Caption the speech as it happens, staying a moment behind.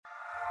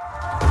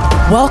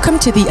Welcome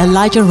to the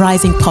Elijah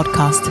Rising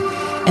podcast.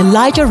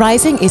 Elijah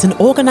Rising is an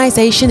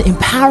organization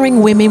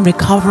empowering women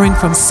recovering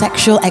from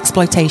sexual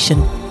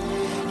exploitation.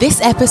 This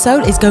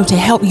episode is going to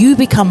help you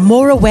become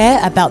more aware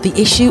about the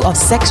issue of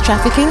sex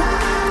trafficking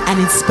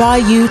and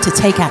inspire you to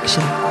take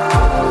action.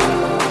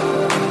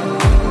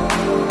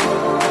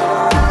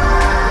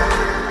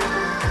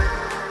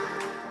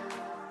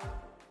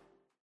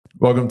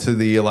 Welcome to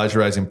the Elijah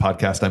Rising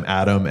podcast. I'm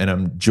Adam, and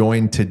I'm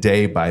joined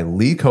today by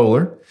Lee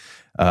Kohler.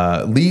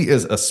 Lee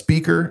is a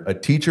speaker, a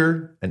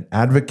teacher, an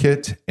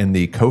advocate, and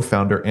the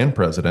co-founder and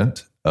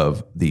president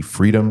of the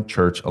Freedom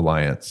Church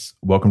Alliance.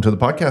 Welcome to the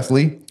podcast,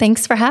 Lee.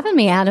 Thanks for having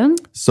me, Adam.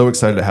 So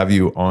excited to have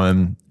you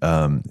on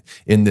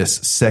in this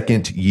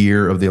second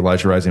year of the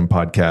Elijah Rising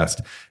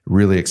podcast.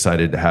 Really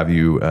excited to have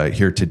you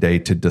here today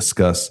to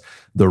discuss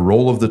the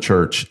role of the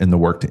church in the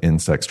work to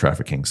end sex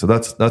trafficking. So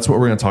that's what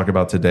we're going to talk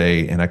about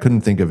today. And I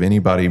couldn't think of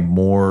anybody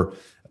more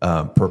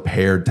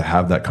prepared to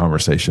have that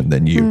conversation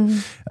than you.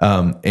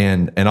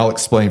 And I'll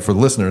explain for the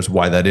listeners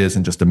why that is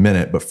in just a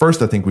minute. But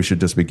first, I think we should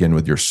just begin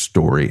with your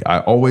story.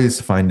 I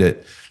always find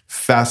it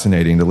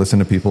fascinating to listen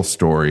to people's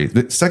stories.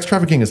 Sex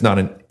trafficking is not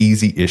an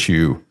easy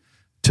issue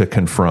to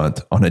confront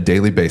on a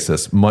daily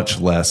basis,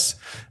 much less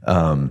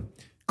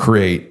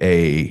create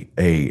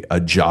a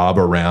job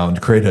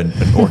around, create an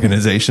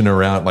organization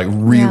around, like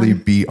really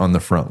be on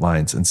the front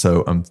lines. And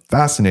so I'm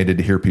fascinated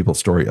to hear people's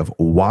story of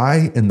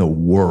why in the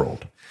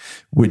world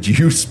would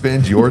you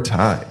spend your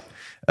time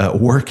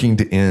working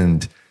to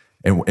end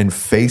and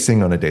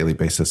facing on a daily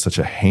basis such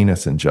a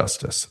heinous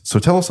injustice? So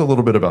tell us a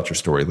little bit about your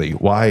story, Lee.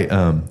 Why?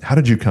 How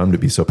did you come to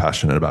be so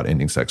passionate about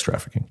ending sex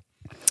trafficking?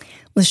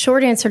 The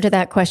short answer to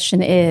that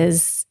question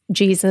is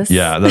Jesus.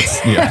 Yeah,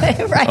 that's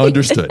right.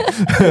 Understood.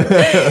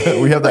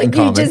 We have that in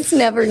common. You just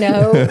never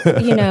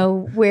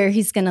know, where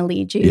he's going to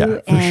lead you. Yeah,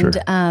 for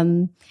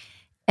sure.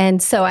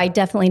 And so I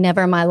definitely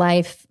never in my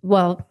life,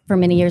 well, for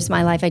many years of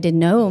my life, I didn't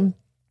know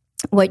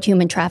what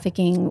human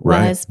trafficking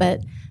was,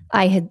 but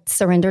I had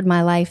surrendered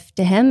my life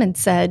to him and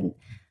said,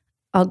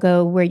 I'll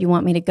go where you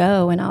want me to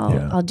go and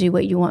I'll do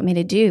what you want me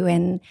to do.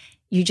 And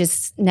you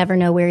just never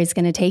know where he's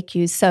going to take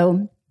you.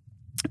 So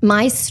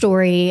my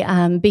story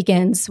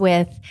begins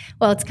with,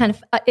 well,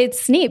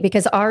 it's neat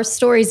because our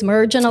stories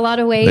merge in a lot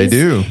of ways. They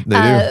do.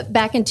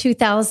 Back in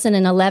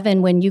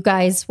 2011, when you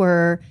guys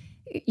were,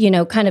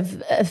 kind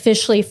of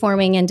officially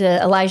forming into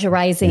Elijah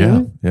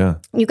Rising. Yeah.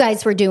 You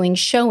guys were doing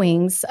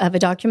showings of a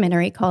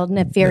documentary called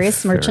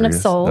Nefarious Merchant of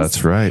Souls.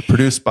 That's right.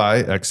 Produced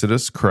by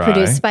Exodus Cry.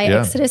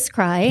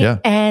 Yeah.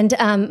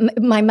 And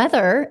my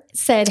mother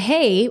said,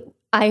 hey,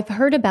 I've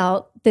heard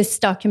about this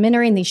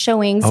documentary and these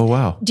showings. Oh,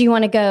 wow. Do you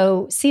want to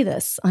go see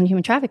this on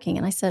human trafficking?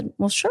 And I said,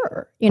 well,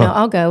 sure.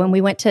 I'll go. And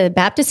we went to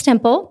Baptist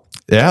Temple.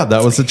 Yeah,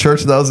 that was the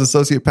church that I was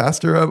associate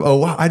pastor of. Oh,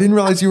 wow. I didn't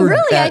realize you were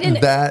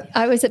at that.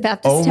 I was at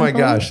Baptist Temple. Oh, my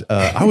gosh.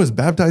 I was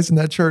baptized in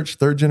that church,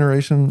 third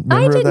generation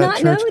member of that church.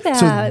 I did not know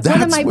that. So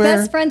one of my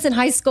best friends in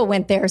high school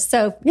went there.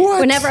 So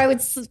whenever I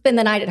would spend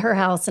the night at her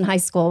house in high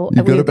school,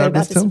 we would go to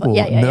Baptist Temple.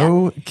 Yeah.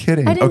 No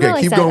kidding. I didn't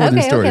realize keep that. going with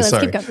your story. Let's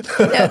Sorry. keep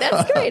going. No,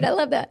 that's great. I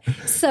love that.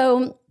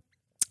 So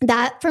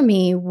that for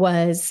me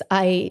was,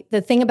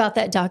 the thing about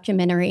that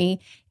documentary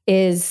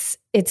is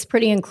it's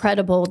pretty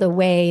incredible the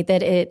way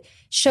that it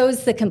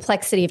shows the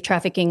complexity of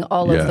trafficking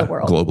all over the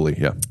world. Globally,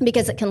 yeah.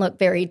 Because it can look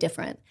very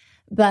different.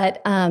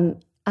 But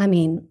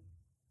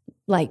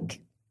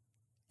like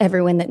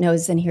everyone that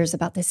knows and hears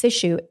about this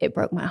issue, it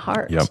broke my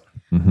heart. Yep.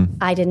 Mm-hmm.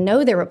 I didn't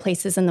know there were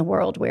places in the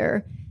world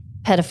where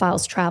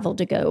pedophiles travel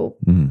to go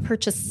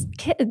purchase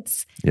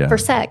kids for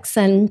sex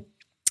and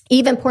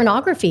even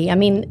pornography. I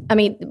mean,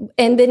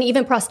 and then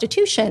even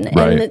prostitution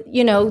and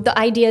the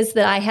ideas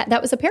that I had,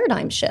 that was a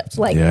paradigm shift.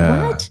 Like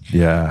what?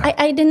 Yeah.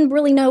 I didn't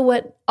really know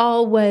what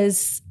all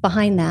was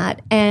behind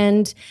that.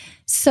 And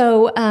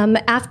so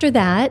after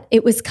that,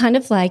 it was kind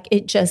of like,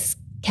 it just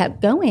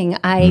kept going.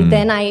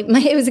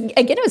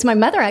 It was my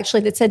mother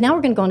actually that said, now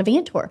we're going to go on a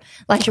van tour.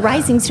 Elijah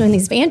Rising's doing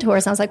these van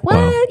tours. And I was like, what?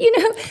 Wow.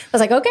 I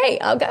was like, okay,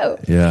 I'll go.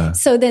 Yeah.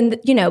 So then,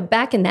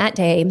 back in that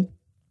day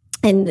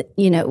and,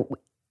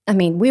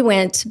 we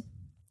went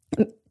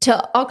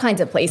to all kinds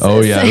of places.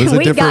 Oh, yeah. It was a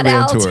we different got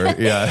van out tour.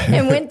 Yeah.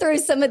 and went through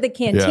some of the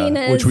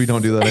cantinas. Which we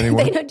don't do that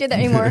anymore. They don't do that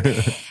anymore.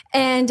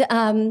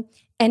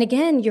 And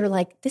again, you're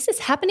like, this is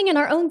happening in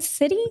our own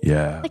city?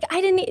 Yeah. Like,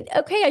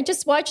 I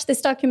just watched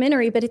this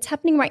documentary, but it's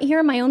happening right here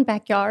in my own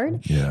backyard.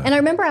 Yeah. And I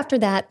remember after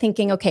that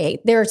thinking, okay,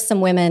 there are some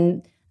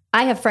women,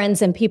 I have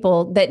friends and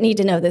people that need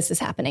to know this is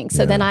happening.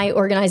 So then I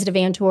organized a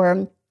van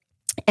tour.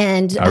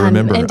 And I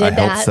remember and did I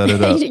helped set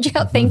it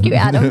up. Thank you,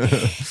 Adam.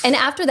 And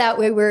after that,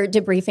 we were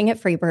debriefing at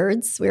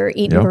Freebirds. We were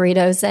eating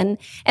burritos. And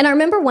I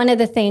remember one of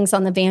the things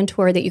on the van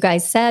tour that you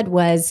guys said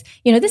was,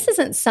 this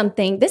isn't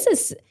something, this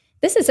is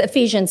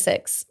Ephesians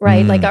 6,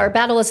 right? Like our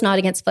battle is not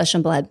against flesh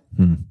and blood.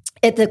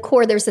 at the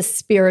core, there's a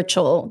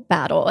spiritual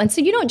battle. And so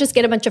you don't just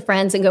get a bunch of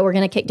friends and go, we're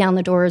going to kick down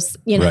the doors,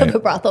 of a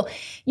brothel.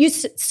 You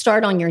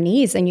start on your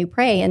knees and you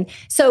pray. And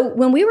so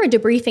when we were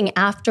debriefing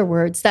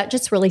afterwards, that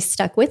just really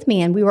stuck with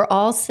me. And we were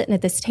all sitting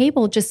at this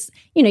table, just,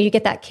 you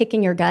get that kick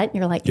in your gut and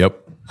you're like,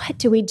 yep. What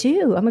do we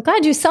do? I'm like,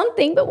 God, do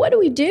something, but what do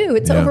we do?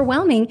 It's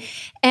overwhelming.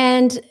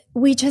 And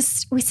we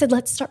said,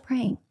 let's start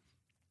praying.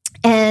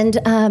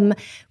 And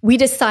we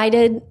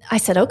decided, I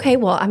said, okay,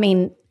 well,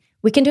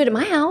 we can do it at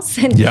my house.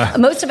 And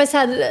most of us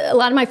a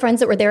lot of my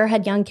friends that were there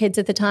had young kids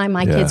at the time.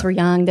 My kids were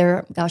young.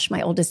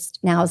 My oldest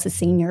now is a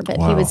senior,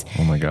 but he was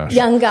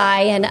young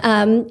guy.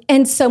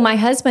 And so my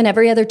husband,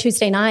 every other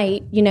Tuesday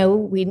night,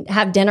 we'd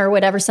have dinner or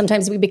whatever.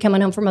 Sometimes we'd be coming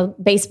home from a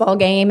baseball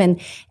game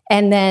and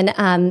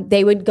then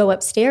they would go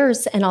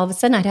upstairs and all of a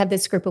sudden I'd have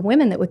this group of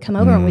women that would come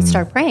over and we'd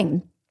start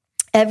praying.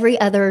 Every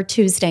other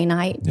Tuesday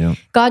night. Yeah.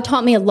 God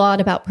taught me a lot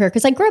about prayer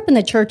because I grew up in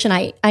the church and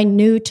I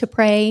knew to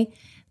pray,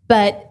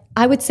 but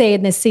I would say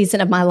in this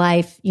season of my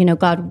life,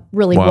 God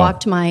really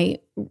rocked my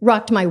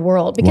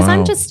world because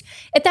I'm just,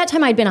 at that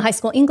time I'd been a high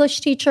school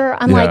English teacher.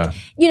 I'm like,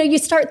 you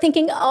start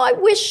thinking, I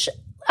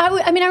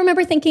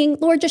remember thinking,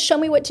 Lord, just show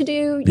me what to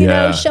do,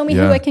 show me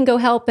who I can go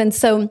help. And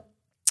so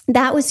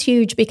that was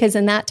huge because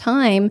in that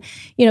time,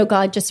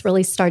 God just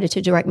really started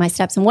to direct my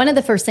steps. And one of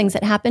the first things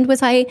that happened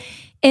was I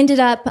ended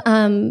up,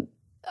 I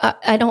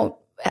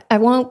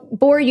won't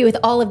bore you with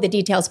all of the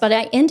details, but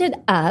I ended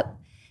up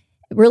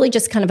really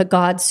just kind of a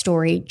God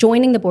story,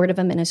 joining the board of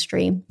a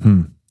ministry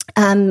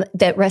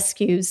that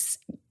rescues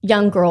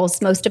young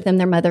girls. Most of them,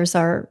 their mothers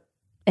are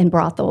in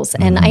brothels.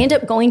 And I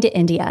ended up going to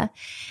India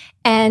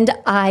and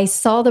I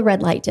saw the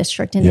red light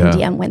district in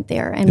India and went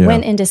there and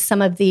went into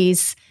some of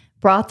these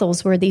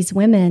brothels where these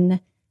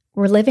women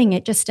were living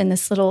it just in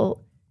this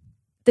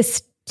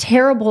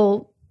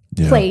terrible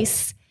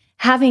place,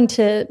 having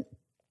to,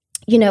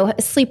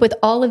 sleep with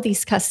all of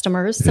these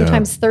customers,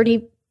 sometimes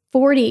 30,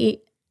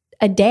 40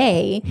 a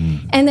day.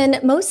 And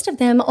then most of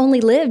them only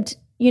lived,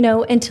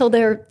 until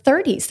their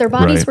 30s. Their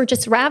bodies were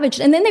just ravaged.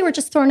 And then they were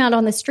just thrown out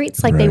on the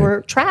streets like they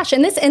were trash.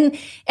 And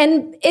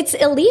it's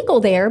illegal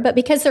there, but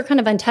because they're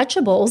kind of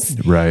untouchables,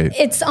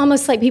 it's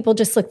almost like people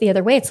just look the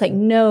other way. It's like,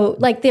 no,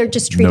 like they're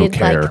just treated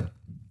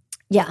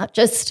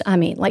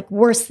like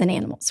worse than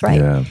animals.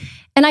 Right. Yeah.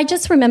 And I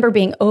just remember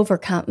being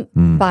overcome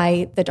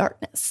by the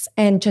darkness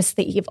and just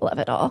the evil of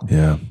it all.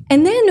 Yeah.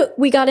 And then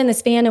we got in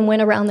this van and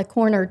went around the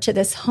corner to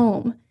this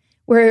home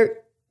where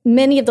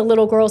many of the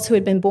little girls who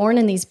had been born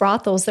in these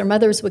brothels, their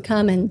mothers would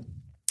come and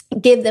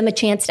give them a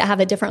chance to have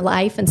a different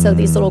life. And so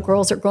these little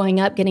girls are growing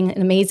up, getting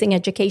an amazing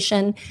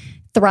education,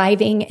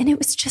 thriving. And it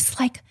was just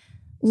like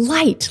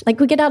light. Like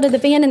we get out of the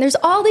van and there's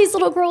all these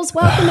little girls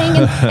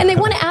welcoming and they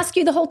want to ask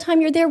you the whole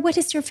time you're there, what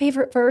is your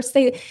favorite verse?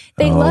 They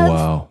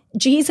love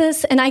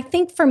Jesus. And I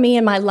think for me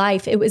in my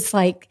life, it was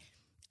like,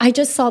 I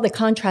just saw the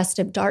contrast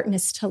of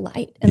darkness to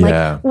light and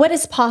like what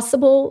is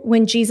possible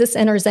when Jesus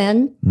enters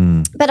in.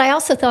 But I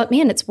also thought,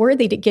 man, it's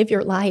worthy to give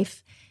your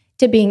life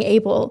to being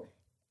able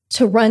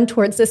to run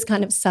towards this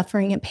kind of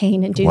suffering and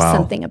pain and do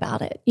something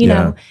about it, you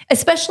know,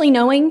 especially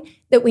knowing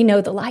that we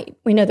know the light.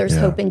 We know there's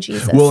hope in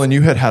Jesus. Well, and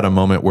you had a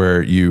moment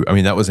where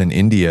that was in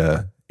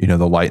India,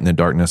 the light and the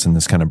darkness and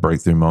this kind of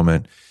breakthrough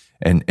moment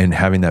and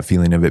having that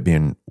feeling of it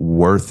being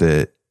worth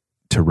it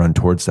to run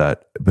towards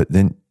that. But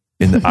then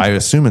I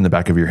assume in the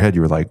back of your head,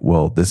 you were like,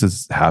 well, this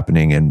is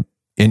happening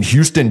in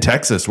Houston,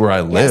 Texas, where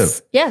I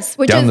live. Yes.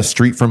 Down the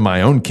street from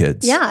my own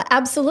kids. Yeah,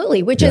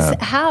 absolutely. Which is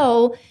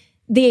how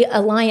the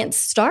Alliance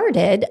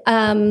started.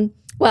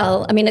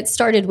 It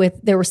started with,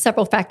 there were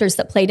several factors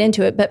that played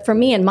into it. But for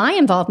me and my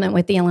involvement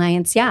with the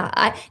Alliance,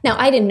 I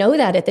didn't know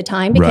that at the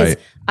time because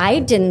I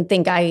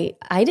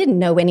didn't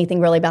know anything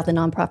really about the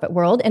nonprofit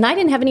world. And I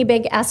didn't have any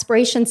big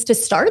aspirations to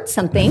start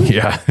something.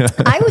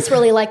 I was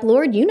really like,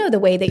 Lord, you know the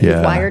way that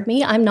you've wired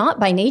me. I'm not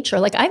by nature.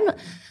 Like I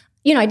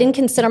didn't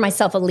consider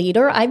myself a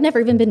leader. I've never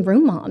even been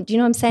room mom. Do you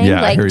know what I'm saying?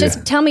 Yeah,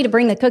 just tell me to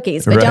bring the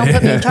cookies, but don't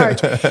put me in charge.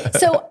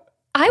 So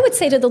I would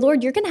say to the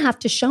Lord, you're going to have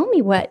to show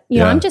me what,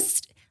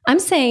 I'm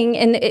saying,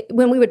 and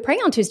when we would pray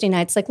on Tuesday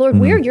nights, like, Lord,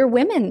 we're your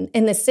women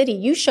in the city.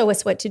 You show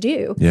us what to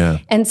do. Yeah.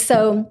 And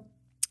so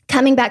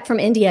coming back from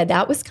India,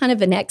 that was kind of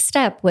the next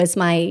step. Was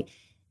my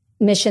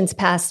missions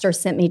pastor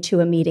sent me to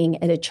a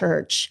meeting at a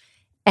church.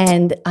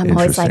 And I'm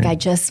always like, I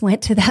just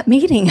went to that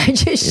meeting. I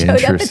just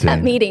showed up at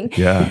that meeting.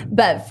 Yeah.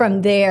 But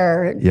from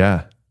there,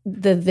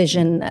 the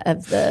vision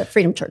of the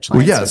Freedom Church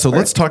Alliance. Well, so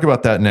let's talk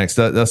about that next.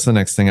 That's the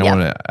next thing I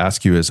want to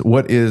ask you is,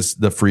 what is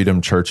the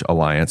Freedom Church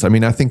Alliance? I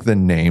mean, I think the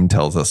name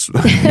tells us,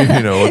 what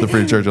the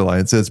Freedom Church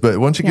Alliance is, but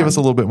why don't you give us a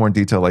little bit more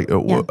detail? Like,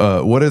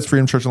 what is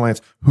Freedom Church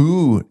Alliance?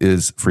 Who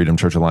is Freedom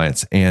Church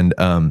Alliance? And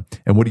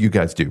what do you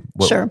guys do?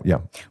 Sure. Yeah.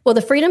 Well,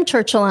 the Freedom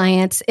Church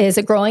Alliance is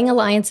a growing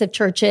alliance of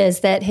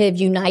churches that have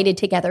united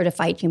together to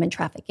fight human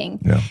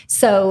trafficking. Yeah.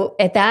 So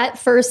at that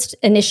first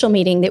initial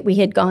meeting that we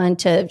had gone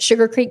to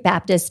Sugar Creek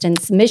Baptist and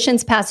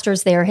missions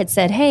pastors there had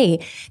said, hey,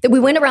 that we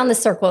went around the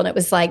circle and it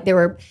was like, there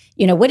were,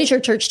 what is your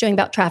church doing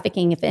about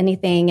trafficking, if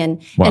anything?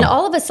 And a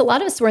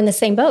lot of us were in the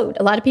same boat.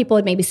 A lot of people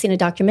had maybe seen a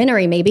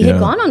documentary, maybe had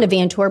gone on a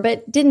van tour,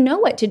 but didn't know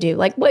what to do.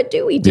 Like, what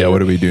do we do? Yeah, what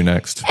do we do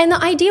next? And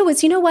the idea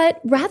was,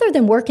 rather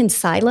than work in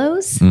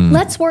silos,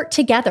 let's work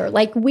together.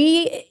 Like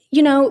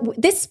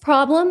this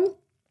problem,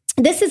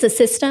 this is a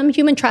system.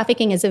 Human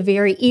trafficking is a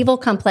very evil,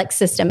 complex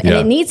system, and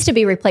it needs to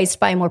be replaced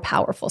by a more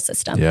powerful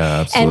system.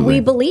 Yeah, absolutely. And we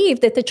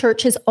believe that the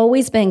church has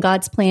always been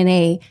God's plan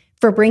A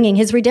for bringing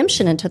his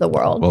redemption into the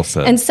world. Well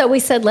said. And so we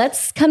said,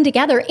 let's come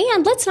together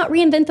and let's not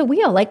reinvent the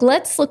wheel. Like,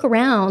 let's look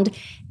around.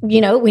 We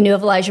knew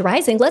of Elijah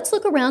Rising. Let's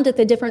look around at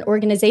the different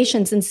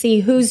organizations and see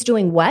who's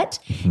doing what.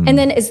 And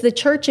then as the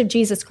Church of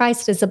Jesus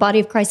Christ, as the body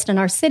of Christ in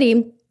our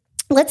city,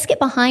 let's get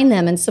behind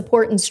them and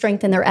support and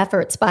strengthen their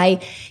efforts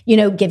by,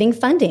 giving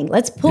funding.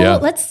 Let's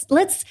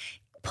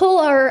pull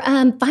our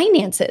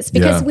finances,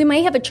 because we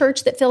may have a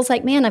church that feels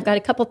like, man, I've got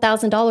a couple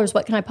 $1,000s.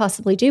 What can I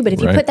possibly do? But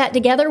if you put that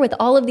together with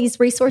all of these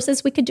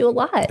resources, we could do a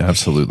lot.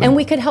 Absolutely. And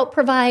we could help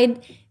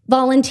provide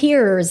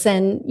volunteers,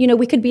 and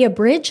we could be a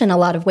bridge in a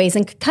lot of ways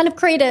and kind of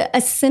create a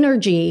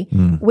synergy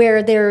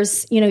where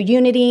there's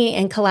unity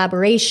and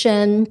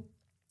collaboration.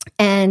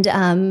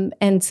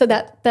 And so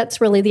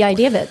that's really the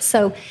idea of it.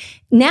 So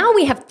now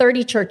we have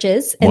 30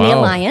 churches in the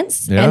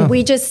Alliance, and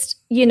we just,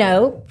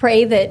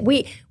 pray that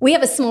we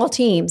have a small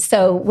team.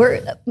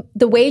 So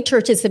the way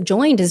churches have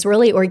joined is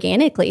really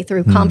organically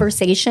through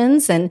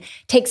conversations, and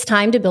takes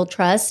time to build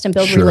trust and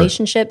build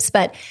relationships.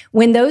 But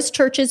when those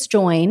churches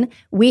join,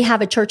 we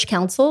have a church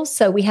council.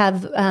 So we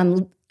have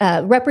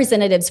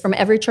representatives from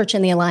every church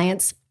in the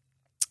Alliance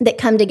that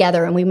come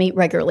together, and we meet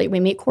regularly. We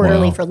meet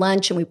quarterly for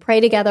lunch, and we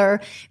pray together.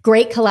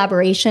 Great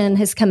collaboration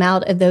has come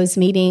out of those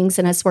meetings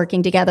and us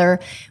working together.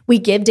 We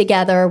give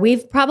together.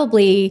 We've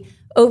probably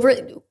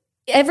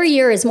every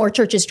year as more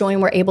churches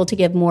join, we're able to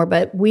give more,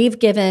 but we've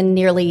given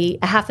nearly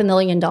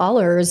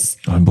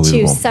 $500,000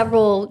 to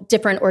several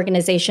different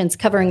organizations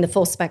covering the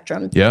full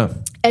spectrum. Yeah.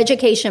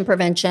 Education,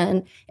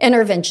 prevention,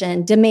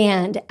 intervention,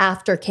 demand,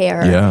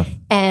 aftercare. Yeah.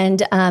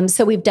 And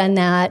so we've done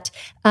that.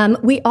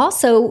 We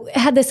also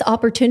had this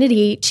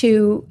opportunity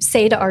to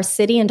say to our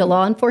city and to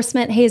law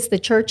enforcement, hey, as the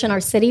church in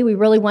our city, we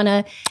really want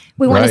to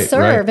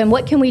serve, and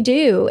what can we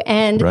do?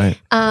 And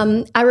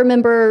I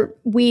remember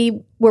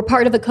we were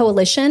part of a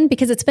coalition,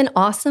 because it's been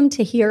awesome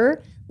to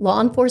hear law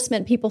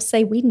enforcement people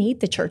say, we need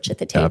the church at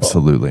the table.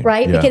 Absolutely.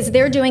 Right? Yeah. Because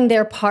they're doing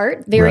their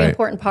part, very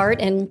important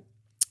part, in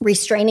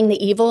restraining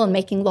the evil and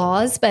making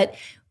laws. But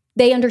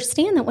they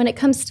understand that when it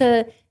comes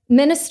to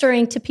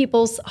ministering to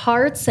people's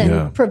hearts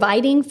and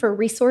providing for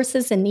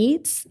resources and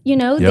needs,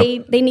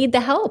 they need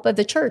the help of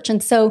the church.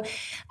 And so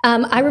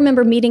I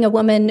remember meeting a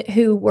woman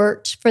who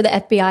worked for the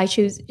FBI.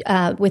 She was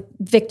with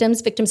victim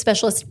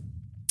specialist.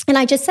 And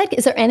I just said,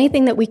 is there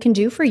anything that we can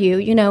do for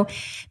you?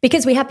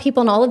 Because we have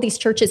people in all of these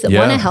churches that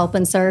want to help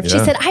and serve. She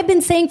said, I've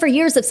been saying for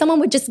years, if someone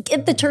would just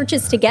get the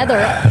churches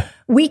together,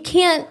 we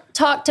can't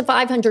talk to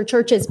 500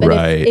 churches, but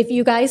if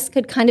you guys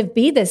could kind of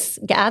be this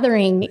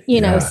gathering,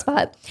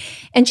 spot.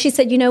 And she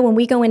said, when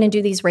we go in and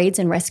do these raids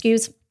and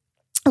rescues,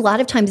 a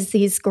lot of times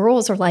these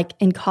girls are like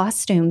in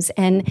costumes,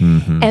 and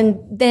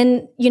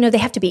then, they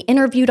have to be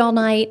interviewed all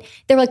night.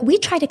 They're like, we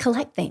try to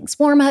collect things,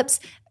 warm-ups,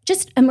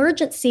 just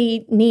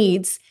emergency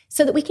needs,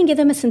 so that we can give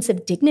them a sense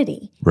of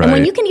dignity. Right. And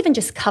when you can even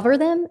just cover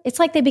them, it's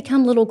like they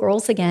become little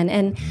girls again.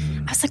 And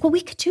I was like, well, we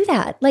could do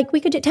that. Like,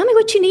 we could tell me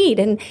what you need.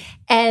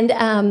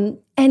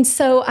 And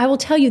so I will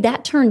tell you,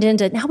 that turned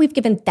into, now we've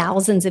given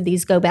thousands of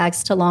these go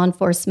bags to law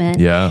enforcement.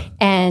 Yeah.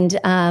 And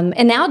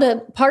now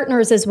to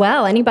partners as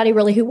well, anybody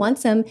really who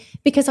wants them,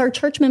 because our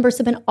church members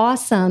have been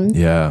awesome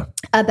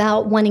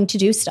about wanting to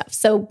do stuff.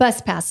 So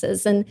bus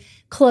passes and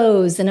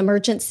clothes and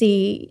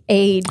emergency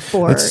aid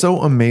for. It's so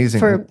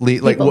amazing, Lee.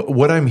 Like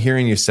what I'm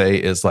hearing you say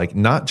is like,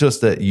 not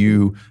just that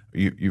you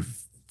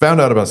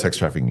found out about sex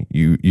trafficking,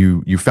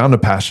 you found a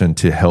passion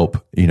to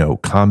help,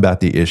 combat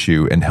the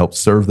issue and help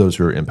serve those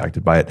who are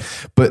impacted by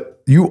it.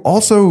 But you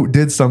also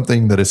did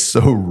something that is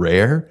so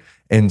rare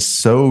and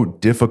so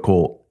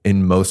difficult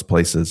in most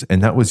places.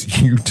 And that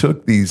was, you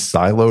took these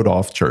siloed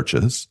off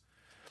churches,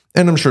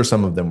 and I'm sure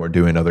some of them were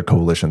doing other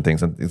coalition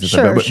things and things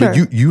like that.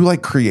 But you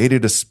like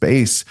created a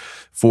space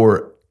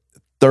for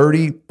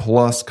 30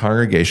 plus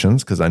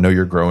congregations, because I know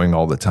you're growing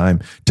all the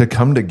time, to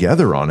come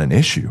together on an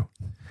issue.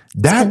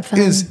 That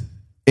is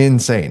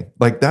insane.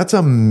 Like, that's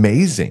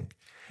amazing.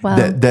 Wow.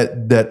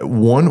 That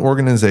one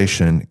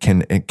organization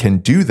can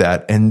do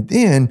that, and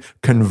then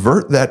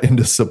convert that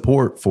into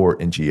support for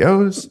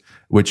NGOs,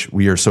 which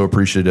we are so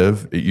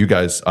appreciative. You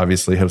guys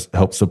obviously have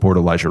helped support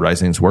Elijah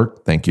Rising's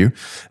work. Thank you.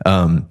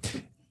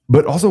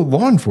 But also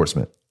law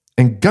enforcement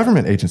and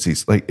government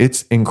agencies. Like,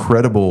 it's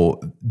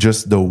incredible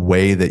just the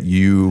way that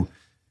you,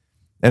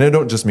 and I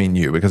don't just mean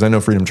you, because I know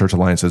Freedom Church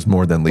Alliance is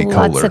more than Lee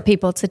Kohler. Lots of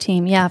people. It's a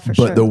team. Yeah, for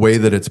sure. But the way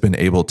that it's been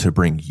able to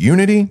bring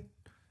unity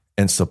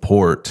and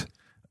support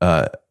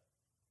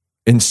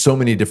in so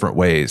many different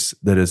ways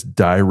that is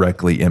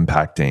directly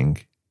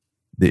impacting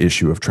the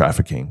issue of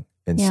trafficking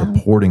and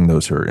supporting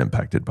those who are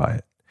impacted by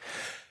it.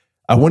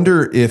 I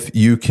wonder if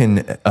you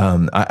can,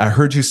 I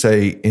heard you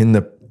say in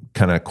the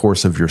kind of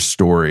course of your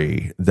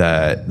story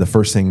that the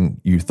first thing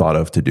you thought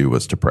of to do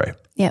was to pray.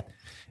 Yep.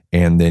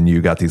 And then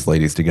you got these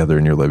ladies together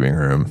in your living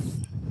room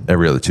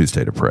every other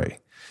Tuesday to pray.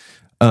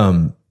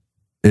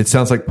 It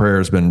sounds like prayer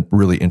has been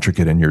really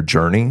intricate in your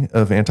journey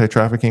of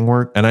anti-trafficking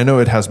work. And I know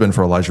it has been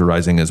for Elijah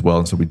Rising as well.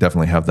 And so we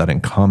definitely have that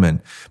in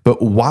common.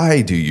 But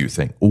why do you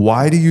think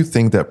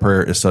that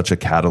prayer is such a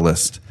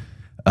catalyst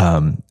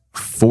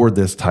for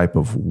this type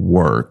of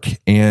work?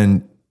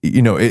 And,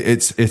 you know,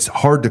 it's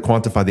hard to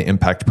quantify the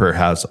impact prayer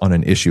has on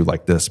an issue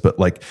like this. But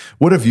like,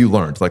 what have you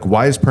learned? Like,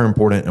 why is prayer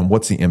important and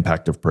what's the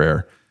impact of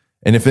prayer?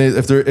 And if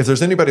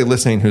there's anybody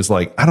listening who's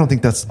like, I don't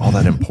think that's all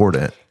that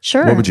important,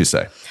 sure, what would you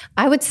say?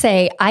 I would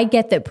say I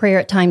get that prayer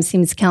at times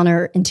seems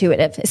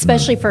counterintuitive,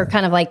 especially for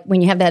kind of like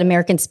when you have that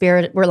American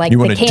spirit, we're like,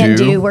 we can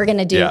do, we're going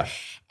to do. Yeah.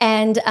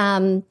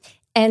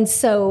 And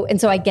so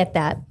I get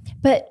that.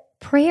 But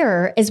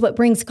prayer is what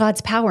brings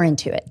God's power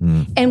into it.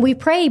 And we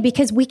pray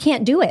because we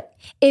can't do it.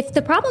 If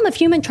the problem of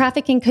human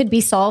trafficking could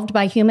be solved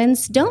by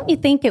humans, don't you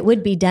think it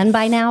would be done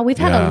by now? We've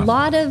had a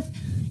lot of...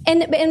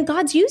 And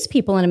God's used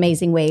people in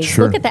amazing ways.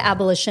 Sure. Look at the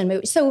abolition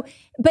movement. So,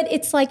 but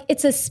it's like,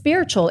 it's a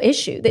spiritual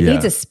issue that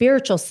needs a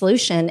spiritual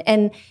solution.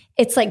 And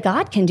it's like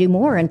God can do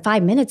more in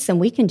 5 minutes than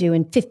we can do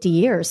in 50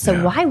 years.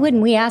 So why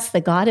wouldn't we ask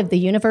the God of the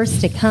universe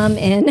to come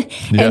in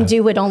and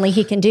do what only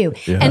he can do?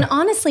 Yeah. And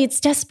honestly, it's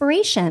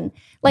desperation.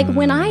 Like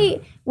when I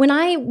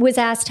was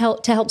asked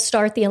to help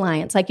start the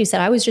Alliance, like you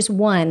said, I was just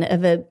one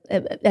of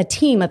a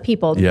team of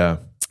people to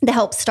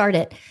help start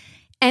it.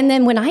 And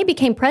then when I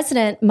became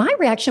president, my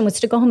reaction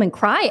was to go home and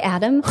cry,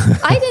 Adam.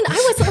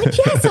 I was like,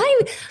 yes,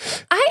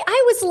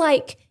 I was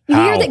like, you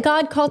hear that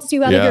God calls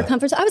you out of your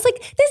comfort zone. I was like,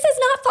 this is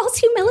not false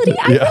humility.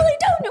 I really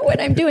don't know what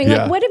I'm doing.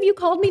 Like, what have you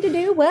called me to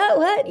do?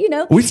 What, you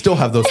know? We still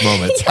have those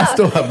moments. I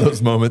still have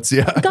those moments.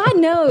 Yeah. God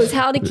knows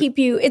how to keep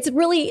you. It's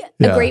really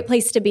a great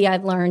place to be.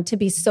 I've learned to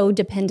be so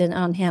dependent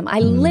on him.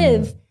 I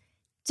live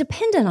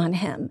dependent on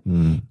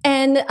him.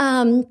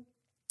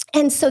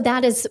 And so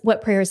that is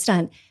what prayer has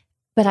done.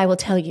 But I will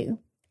tell you,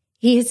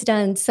 he has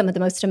done some of the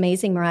most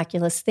amazing,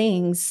 miraculous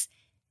things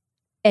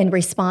in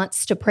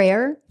response to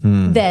prayer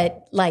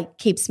that like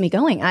keeps me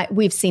going.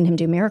 We've seen him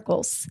do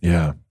miracles.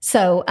 Yeah.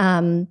 So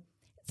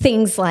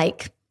things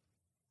like,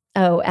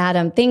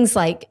 things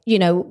like, you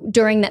know,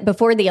 during that,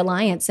 before the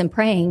Alliance and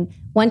praying,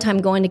 one time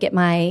going to get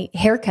my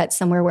hair cut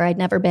somewhere where I'd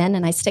never been,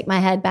 and I stick my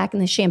head back in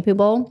the shampoo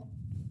bowl,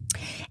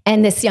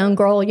 and this young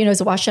girl, you know,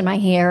 is washing my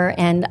hair,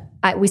 and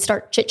we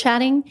start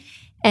chit-chatting.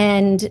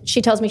 And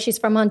she tells me she's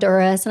from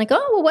Honduras. And I go,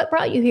 oh, well, what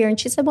brought you here? And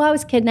she said, well, I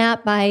was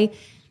kidnapped by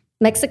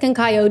Mexican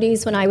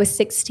coyotes when I was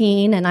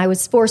 16. And I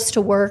was forced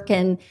to work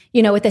and,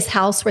 you know, at this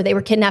house where they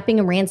were kidnapping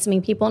and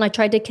ransoming people. And I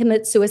tried to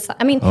commit suicide.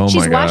 I mean,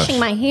 she's washing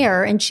my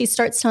hair and she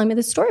starts telling me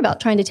the story about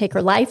trying to take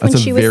her life when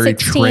she was 16.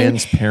 That's a very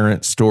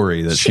transparent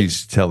story that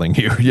she's telling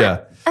you.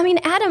 Yeah. I mean,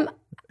 Adam.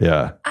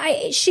 Yeah.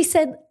 She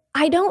said,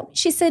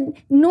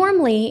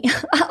 normally,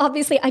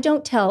 obviously, I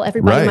don't tell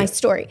everybody my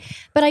story.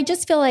 But I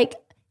just feel like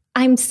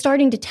I'm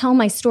starting to tell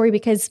my story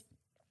because,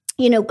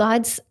 you know,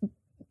 God's,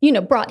 you know,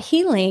 brought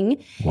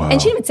healing. Wow.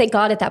 And she didn't say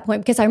God at that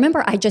point because I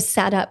remember I just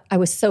sat up. I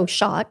was so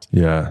shocked.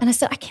 Yeah. And I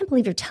said, I can't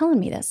believe you're telling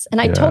me this.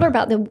 And I told her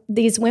about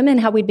these women,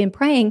 how we'd been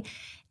praying.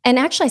 And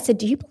actually I said,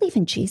 do you believe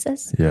in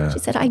Jesus? Yeah. She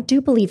said, I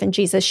do believe in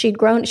Jesus. She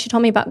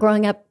told me about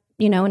growing up,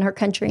 you know, in her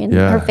country and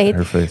her faith.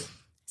 I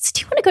said,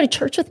 do you want to go to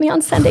church with me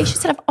on Sunday? She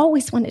said, I've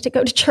always wanted to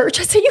go to church.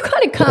 I said, you got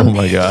to come. Oh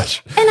my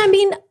gosh. And I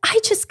mean, I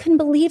just couldn't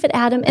believe it,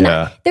 Adam. And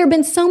there have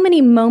been so many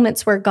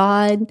moments where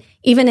God,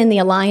 even in the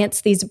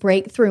Alliance, these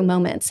breakthrough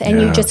moments, and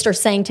you just are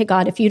saying to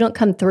God, if you don't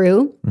come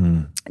through,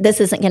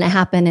 this isn't going to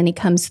happen. And he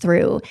comes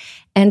through.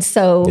 And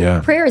so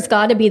prayer has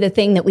got to be the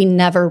thing that we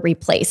never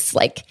replace.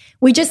 Like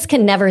we just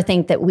can never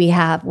think that we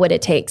have what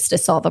it takes to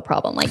solve a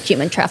problem like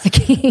human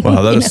trafficking.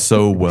 Wow, that is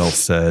so well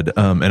said.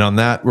 And on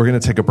that, we're going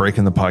to take a break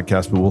in the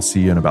podcast, but we'll see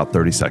you in about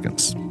 30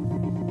 seconds.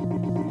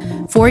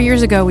 4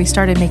 years ago, we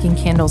started making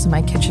candles in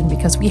my kitchen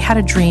because we had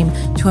a dream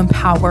to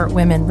empower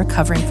women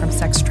recovering from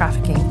sex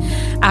trafficking.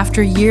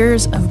 After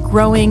years of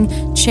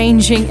growing,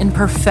 changing, and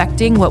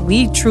perfecting what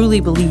we truly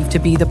believe to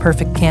be the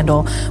perfect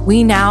candle,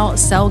 we now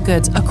sell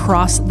goods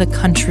across the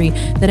country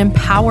that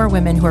empower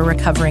women who are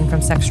recovering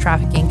from sex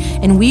trafficking.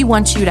 And we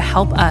want you to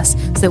help us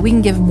so that we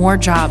can give more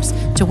jobs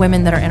to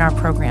women that are in our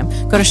program.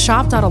 Go to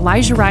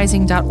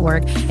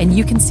shop.elijahrising.org and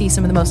you can see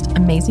some of the most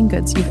amazing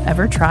goods you've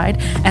ever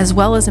tried, as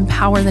well as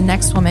empower the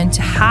next woman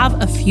to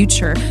have a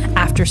future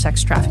after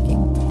sex trafficking.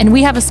 And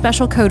we have a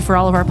special code for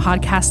all of our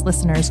podcast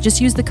listeners.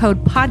 Just use the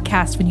code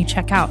podcast when you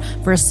check out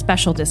for a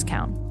special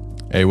discount.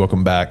 Hey,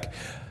 welcome back.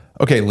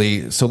 Okay,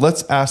 Lee, so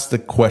let's ask the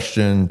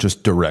question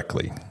just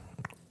directly.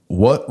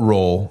 What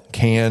role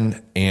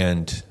can,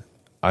 and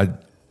I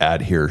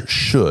add here,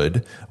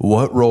 should,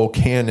 what role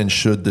can and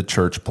should the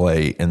church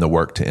play in the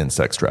work to end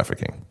sex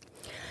trafficking?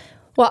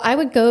 Well, I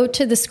would go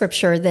to the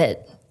scripture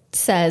that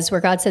says,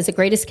 where God says the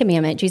greatest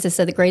commandment, Jesus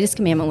said the greatest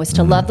commandment was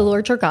to love the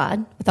Lord your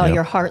God with all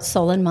your heart,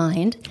 soul, and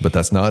mind. But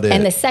that's not it.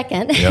 And the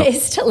second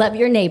is to love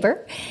your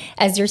neighbor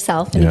as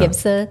yourself. And he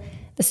gives the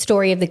the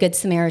story of the Good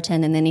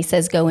Samaritan, and then he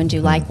says, go and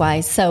do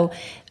likewise. So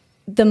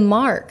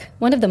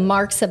one of the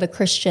marks of a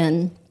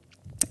Christian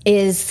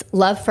is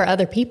love for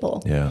other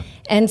people. Yeah.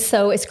 And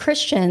so as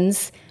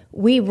Christians,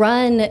 we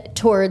run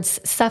towards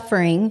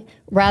suffering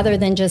rather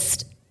than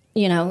just,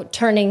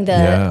 turning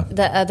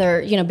the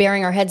other,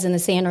 burying our heads in the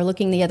sand or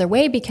looking the other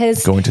way,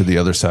 because going to the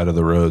other side of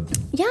the road.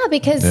 Yeah,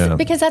 because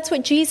that's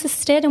what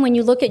Jesus did. And when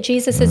you look at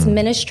Jesus's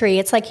ministry,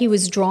 it's like he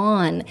was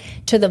drawn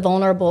to the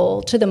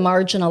vulnerable, to the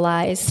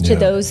marginalized, to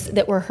those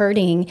that were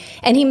hurting.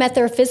 And he met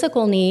their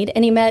physical need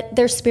and he met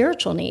their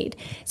spiritual need.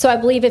 So I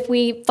believe if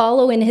we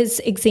follow in his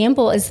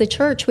example as the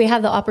church, we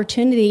have the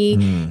opportunity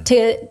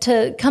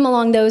to come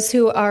along those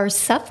who are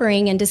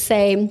suffering and to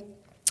say,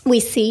 we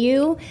see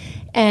you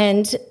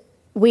and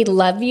we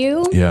love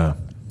you. Yeah.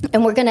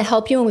 And we're going to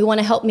help you, and we want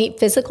to help meet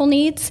physical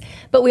needs,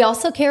 but we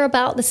also care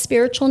about the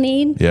spiritual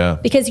need. Yeah.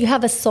 Because you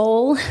have a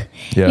soul,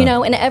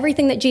 and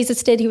everything that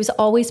Jesus did, he was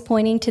always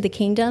pointing to the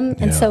kingdom.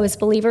 And so as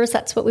believers,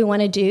 that's what we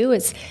want to do,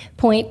 is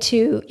point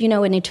to,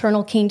 an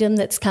eternal kingdom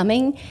that's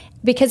coming.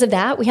 Because of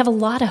that, we have a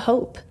lot of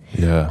hope.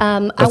 Yeah.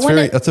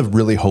 That's a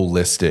really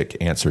holistic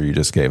answer you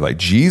just gave. Like,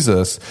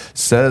 Jesus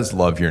says,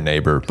 love your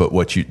neighbor, but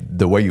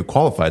the way you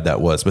qualified that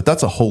was, but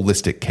that's a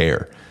holistic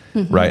care.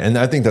 Mm-hmm. Right. And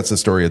I think that's the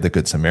story of the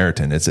Good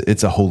Samaritan. It's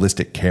a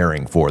holistic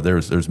caring for.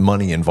 There's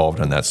money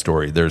involved in that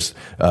story. There's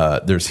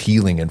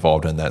healing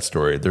involved in that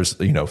story. There's,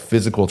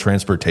 physical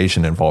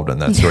transportation involved in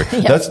that story.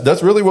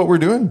 That's really what we're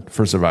doing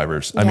for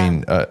survivors. I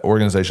mean,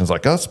 organizations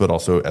like us, but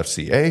also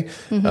FCA.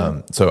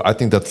 Mm-hmm. So I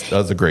think that's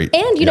a great.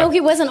 And, he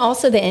wasn't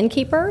also the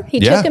innkeeper. He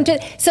took him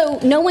so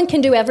no one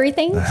can do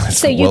everything.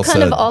 So you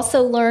kind of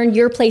also learn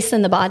your place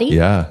in the body.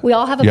 Yeah. We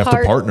all have a part. You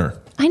have to partner.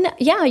 I know.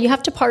 Yeah, you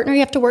have to partner. You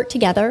have to work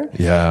together.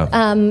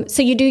 Yeah.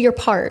 So you do your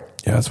part.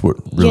 Yeah, that's what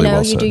really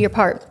well said. You do your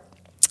part.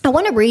 I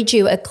want to read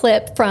you a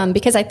clip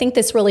because I think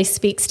this really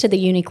speaks to the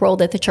unique role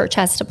that the church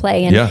has to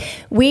play. And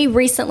we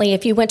recently,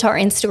 if you went to our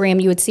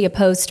Instagram, you would see a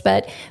post,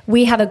 but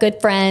we have a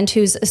good friend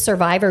who's a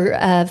survivor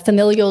of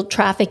familial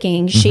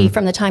trafficking. She,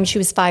 from the time she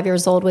was 5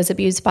 years old, was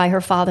abused by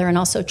her father and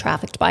also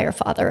trafficked by her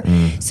father.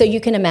 So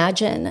you can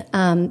imagine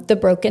the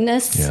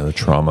brokenness. Yeah, the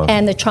trauma.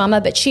 And the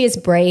trauma, but she is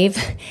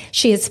brave.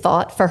 She has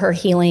fought for her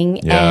healing.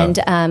 Yeah.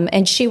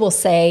 And she will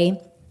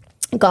say,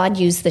 God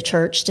used the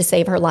church to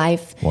save her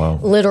life,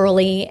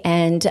 literally.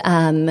 And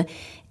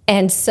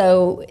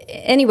so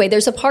anyway,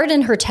 there's a part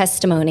in her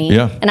testimony,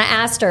 and I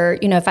asked her,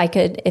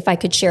 if I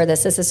could share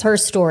this. This is her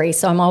story,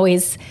 so I'm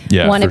always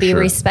want to be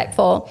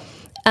respectful.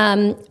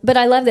 But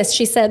I love this.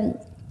 She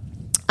said,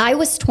 I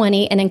was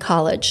 20 and in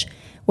college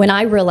when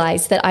I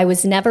realized that I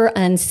was never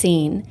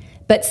unseen,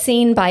 but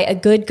seen by a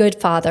good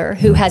Father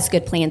who has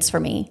good plans for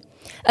me.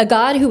 A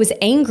God who was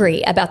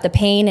angry about the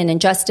pain and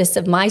injustice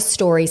of my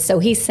story, so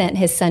he sent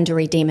his son to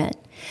redeem it.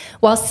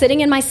 While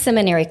sitting in my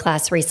seminary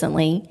class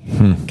recently,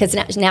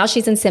 because now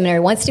she's in seminary,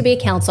 wants to be a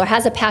counselor,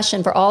 has a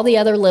passion for all the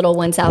other little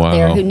ones out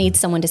there who need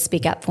someone to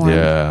speak up for them.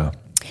 Yeah.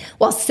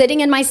 While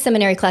sitting in my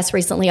seminary class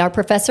recently, our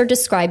professor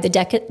described the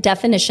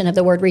definition of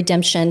the word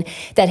redemption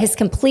that has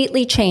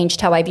completely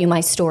changed how I view my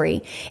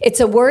story. It's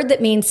a word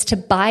that means to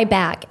buy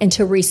back and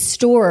to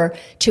restore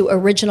to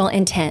original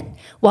intent.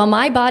 While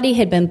my body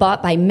had been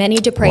bought by many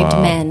depraved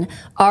men,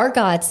 our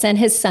God sent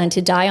his son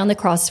to die on the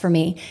cross for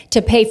me,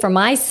 to pay for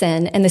my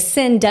sin and the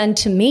sin done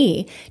to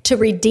me, to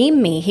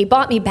redeem me. He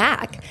bought me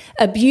back.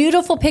 A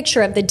beautiful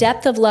picture of the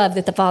depth of love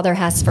that the Father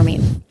has for me.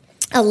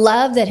 A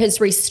love that has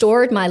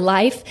restored my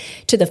life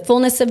to the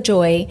fullness of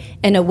joy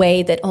in a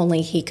way that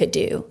only he could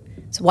do.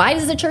 So why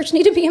does the church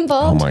need to be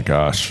involved? Oh my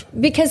gosh.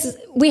 Because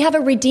we have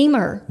a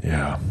Redeemer.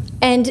 Yeah.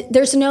 And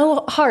there's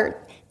no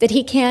heart that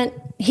he can't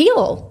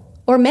heal,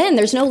 or men.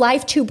 There's no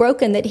life too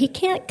broken that he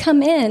can't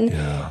come in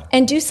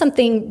and do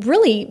something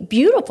really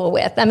beautiful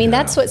with. I mean,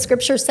 that's what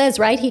Scripture says,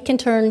 right? He can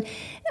turn,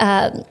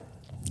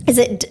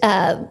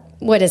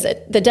 what is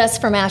it? The dust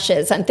from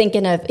ashes. I'm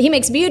thinking of, he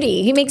makes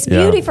beauty. He makes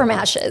beauty from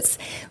ashes.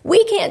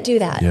 We can't do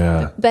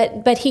that,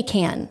 but he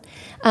can.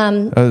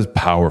 That is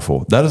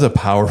powerful. That is a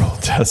powerful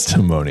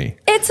testimony.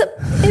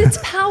 It's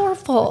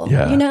powerful,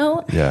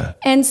 Yeah.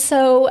 And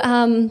so,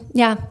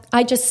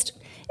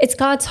 it's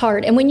God's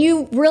heart. And when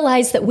you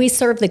realize that we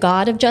serve the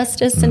God of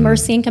justice and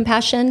mercy and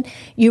compassion,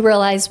 you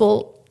realize,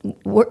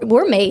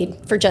 we're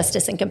made for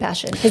justice and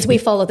compassion because we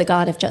follow the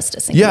God of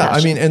justice and compassion.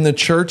 I mean, and the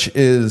church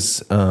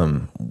is,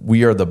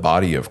 we are the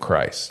body of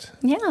Christ.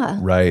 Yeah.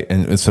 Right.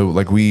 And so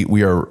like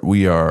we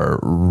are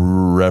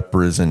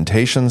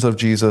representations of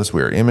Jesus.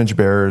 We are image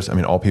bearers. I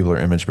mean, all people are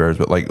image bearers,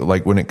 but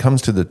like when it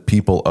comes to the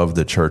people of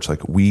the church,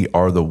 like we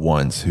are the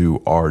ones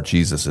who are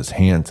Jesus's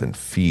hands and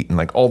feet and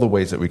like all the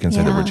ways that we can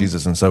say that we're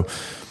Jesus. And so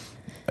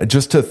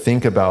just to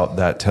think about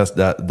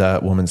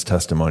that woman's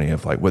testimony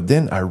of like, well,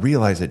 then I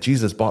realized that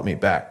Jesus bought me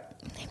back.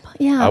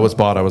 Yeah. I was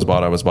bought, I was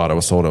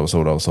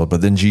sold.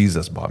 But then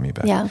Jesus bought me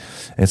back. Yeah.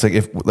 And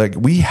it's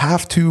we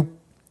have to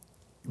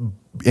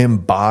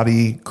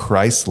embody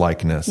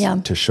Christ-likeness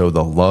to show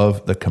the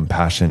love, the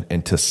compassion,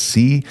 and to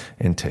see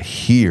and to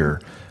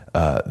hear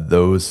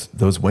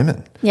those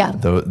women,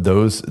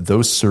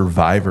 those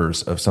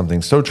survivors of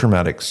something so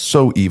traumatic,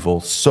 so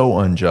evil, so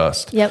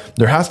unjust.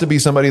 There has to be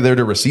somebody there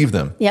to receive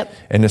them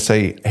and to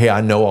say, hey,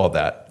 I know all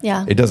that.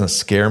 It doesn't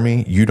scare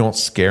me. You don't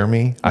scare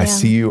me. I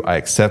see you. I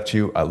accept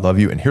you. I love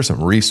you. And here's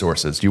some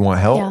resources. Do you want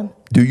help?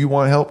 Do you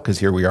want help? Because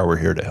here we are. We're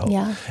here to help.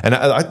 And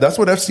that's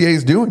what FCA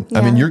is doing.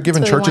 I mean, you're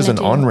giving churches an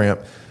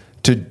on-ramp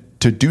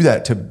to do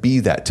that, to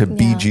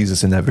be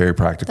Jesus in that very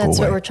practical way. That's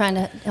what we're trying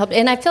to help.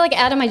 And I feel like,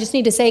 Adam, I just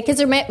need to say, because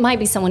there might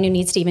be someone who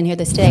needs to even hear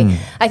this today.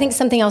 I think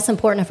something else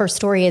important of her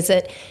story is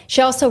that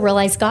she also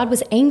realized God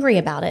was angry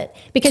about it.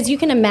 Because you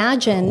can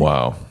imagine,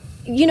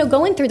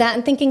 going through that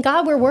and thinking,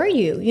 God, where were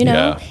you?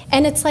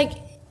 And it's like,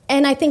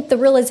 and I think the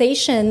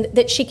realization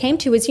that she came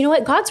to is, you know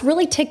what? God's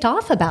really ticked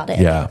off about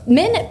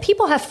it.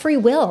 People have free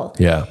will.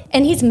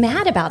 And he's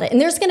mad about it.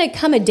 And there's going to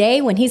come a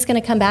day when he's going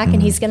to come back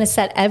and he's going to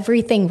set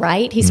everything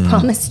right. He's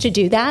promised to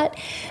do that.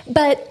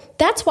 But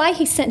that's why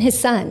he sent his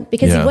son,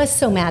 because he was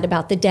so mad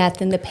about the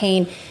death and the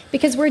pain,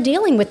 because we're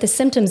dealing with the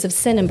symptoms of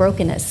sin and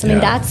brokenness. I mean,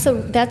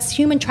 that's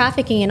human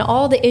trafficking and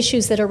all the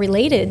issues that are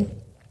related.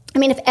 I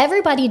mean,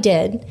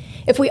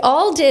 if we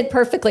all did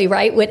perfectly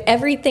right with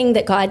everything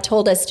that God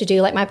told us to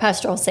do, like my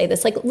pastor will say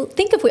this, like,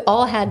 think if we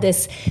all had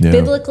this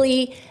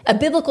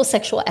biblical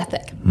sexual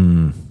ethic.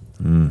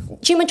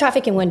 Human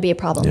trafficking wouldn't be a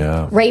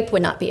problem. Rape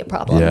would not be a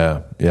problem.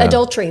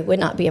 Adultery would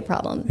not be a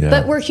problem.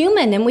 But we're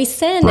human and we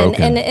sin.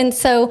 And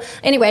so,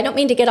 anyway, I don't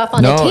mean to get off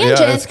on a tangent.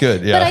 That's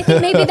good. But I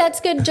think maybe that's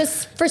good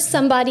just for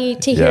somebody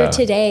to hear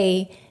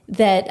today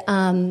that,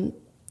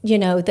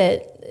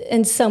 that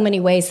in so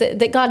many ways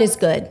that God is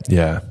good.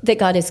 That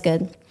God is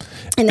good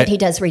and that he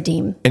does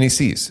redeem. And he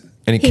sees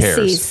and he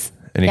cares.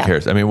 And he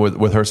cares. I mean,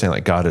 with her saying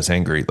like God is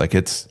angry, like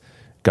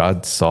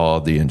God saw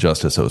the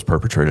injustice that was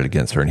perpetrated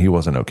against her and he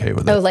wasn't okay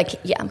with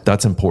it.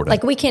 That's important.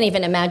 Like we can't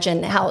even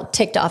imagine how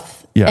ticked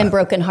off and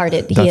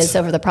brokenhearted he is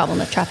over the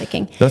problem of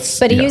trafficking.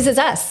 But he uses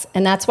us.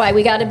 And that's why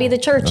we got to be the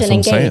church and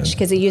engage,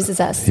 because he uses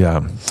us.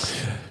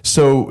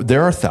 So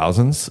there are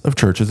thousands of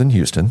churches in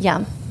Houston.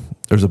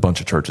 There's a bunch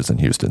of churches in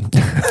Houston.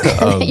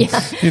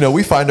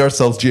 We find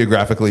ourselves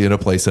geographically in a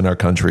place in our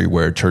country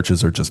where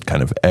churches are just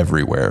kind of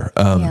everywhere.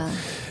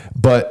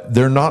 But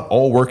they're not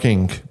all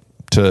working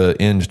to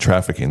end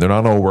trafficking. They're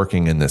not all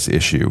working in this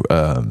issue.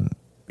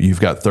 You've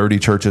got 30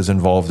 churches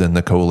involved in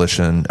the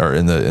coalition or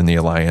in the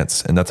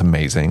alliance, and that's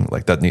amazing.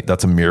 Like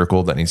that's a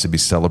miracle that needs to be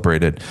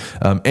celebrated.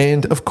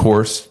 And of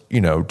course,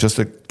 just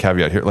a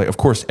caveat here, like of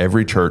course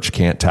every church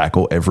can't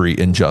tackle every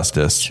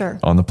injustice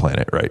on the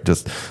planet, right?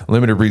 Just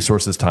limited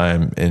resources,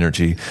 time,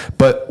 energy.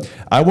 But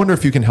I wonder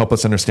if you can help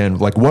us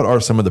understand, like, what are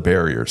some of the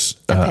barriers?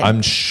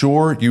 I'm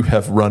sure you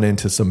have run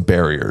into some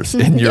barriers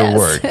in your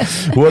work.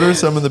 What are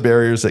some of the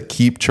barriers that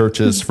keep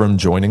churches from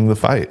joining the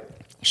fight?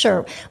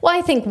 Sure. Well,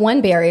 I think one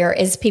barrier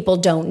is people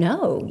don't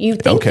know. You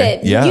think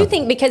you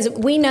think because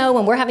we know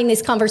when we're having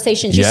these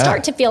conversations, you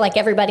start to feel like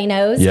everybody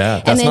knows.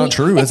 That's not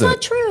true, is it? It's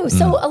not true.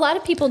 So a lot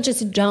of people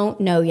just don't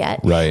know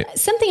yet. Right.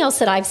 Something else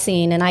that I've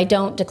seen, and I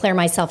don't declare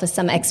myself as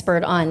some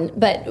expert on,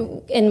 but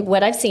in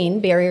what I've seen,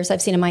 barriers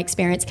I've seen in my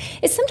experience,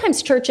 is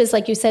sometimes churches,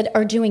 like you said,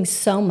 are doing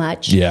so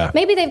much.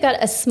 Maybe they've got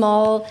a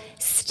small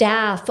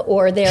staff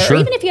or or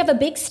even if you have a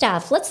big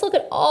staff, let's look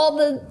at all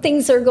the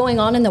things that are going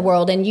on in the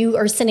world, and you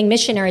are sending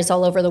missionaries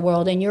all over the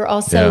world, and you're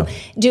also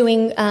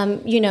doing,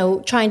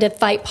 trying to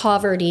fight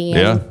poverty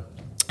and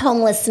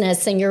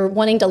homelessness, and you're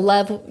wanting to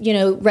love,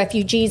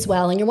 refugees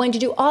well, and you're wanting to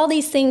do all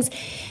these things,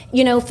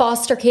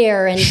 foster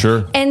care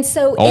and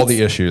so all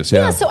the issues.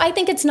 So I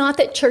think it's not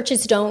that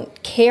churches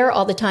don't care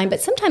all the time,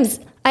 but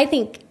sometimes I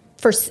think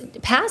for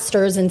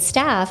pastors and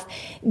staff,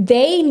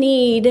 they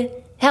need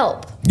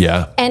help.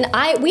 And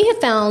we have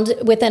found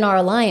within our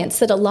alliance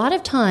that a lot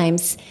of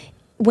times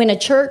when a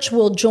church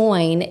will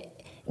join,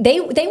 they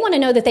want to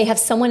know that they have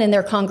someone in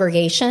their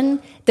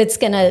congregation that's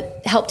going to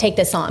help take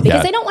this on,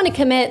 because they don't want to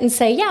commit and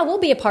say, we'll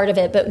be a part of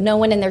it, but no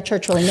one in their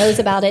church really knows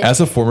about it.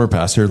 As a former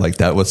pastor, like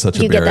that was such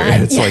a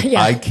barrier. It's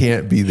I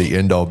can't be the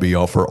end all be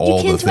all for all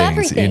the things.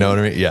 Everything. You know what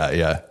I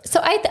mean?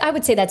 So I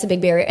would say that's a big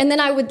barrier. And then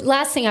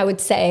last thing I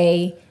would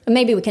say,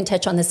 maybe we can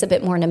touch on this a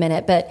bit more in a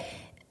minute, but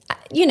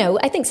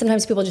I think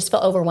sometimes people just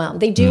feel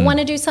overwhelmed. They do want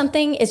to do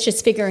something. It's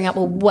just figuring out,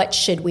 well, what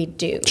should we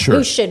do?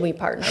 Who should we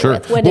partner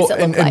with? What does it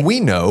look like? And we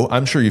know,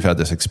 I'm sure you've had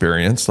this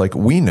experience, like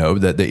we know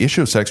that the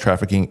issue of sex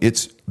trafficking,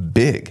 it's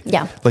big.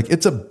 Like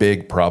it's a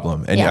big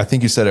problem. And I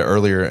think you said it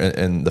earlier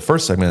in the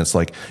first segment, it's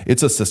like,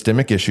 it's a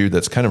systemic issue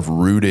that's kind of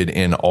rooted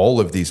in all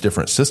of these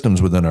different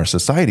systems within our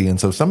society. And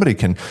so somebody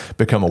can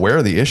become aware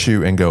of the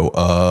issue and go,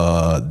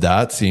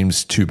 that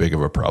seems too big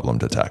of a problem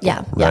to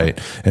tackle. Right.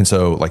 And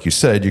so, like you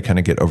said, you kind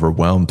of get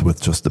overwhelmed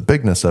with just the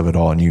bigness of it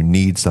all, and you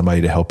need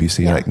somebody to help you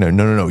see like,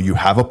 no, you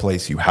have a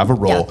place, you have a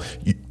role,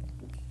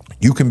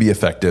 you can be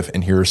effective,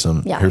 and here's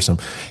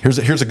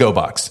a go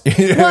box.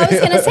 Well, I was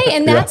going to say,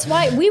 and that's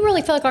why we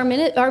really feel like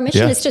our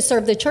mission is to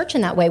serve the church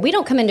in that way. We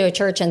don't come into a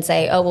church and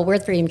say, oh, well, we're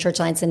Freedom Church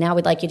Alliance, and now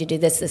we'd like you to do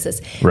this.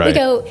 Right. We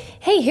go,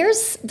 hey,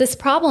 here's this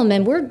problem,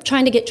 and we're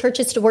trying to get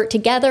churches to work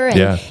together,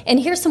 and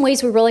here's some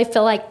ways we really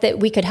feel like that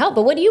we could help.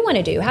 But what do you want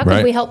to do? How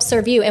can we help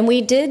serve you? And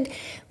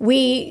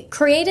we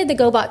created the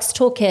Go Box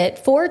Toolkit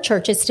for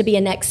churches to be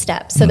a next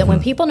step, so that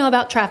when people know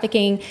about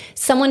trafficking,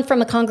 someone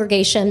from a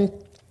congregation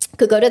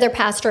could go to their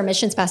pastor or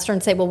missions pastor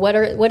and say, well,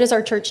 what is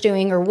our church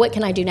doing, or what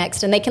can I do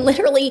next? And they can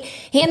literally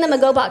hand them a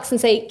Go Box and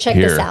say, check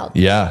this out.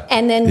 Yeah.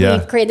 And then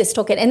we've created this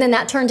toolkit. And then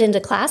that turned into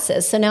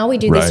classes. So now we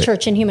do this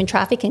church and human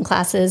trafficking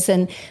classes.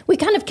 And we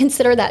kind of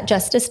consider that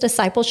justice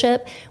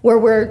discipleship, where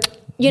we're,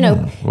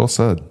 well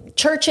said.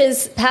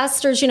 Churches,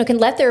 pastors, can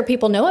let their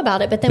people know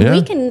about it, but then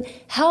we can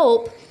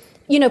help,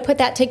 put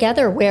that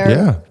together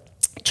where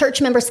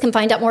church members can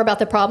find out more about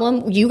the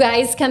problem. You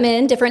guys come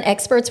in, different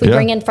experts. We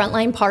bring in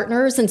frontline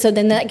partners. And so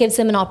then that gives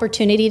them an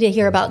opportunity to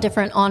hear about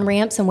different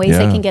on-ramps and ways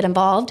they can get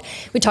involved.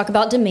 We talk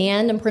about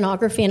demand and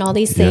pornography and all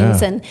these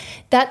things. And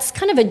that's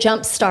kind of a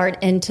jump start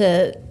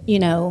into,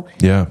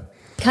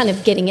 kind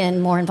of getting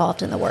in more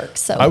involved in the work.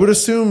 So I would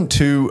assume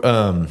too,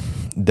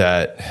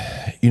 that,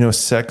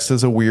 sex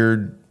is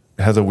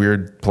has a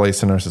weird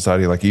place in our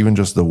society. Like even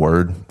just the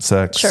word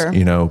sex,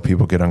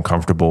 people get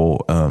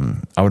uncomfortable.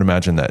 I would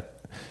imagine that,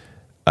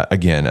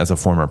 again, as a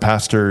former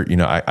pastor,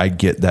 I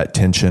get that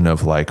tension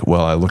of like,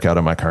 well, I look out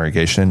at my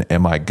congregation.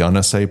 Am I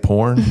gonna say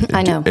porn?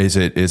 I know. Is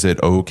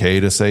it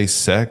okay to say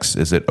sex?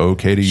 Is it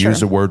okay to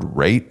use the word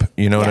rape?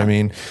 You know what I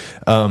mean?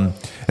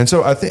 And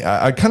so I think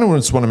I kind of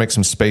just want to make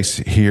some space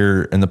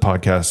here in the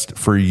podcast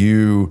for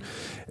you.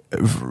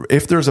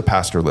 If there's a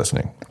pastor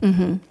listening,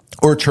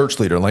 or a church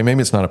leader, like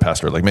maybe it's not a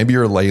pastor, like maybe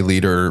you're a lay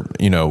leader,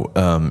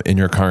 in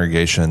your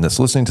congregation that's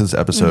listening to this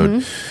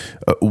episode.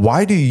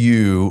 Why do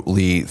you,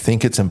 Lee,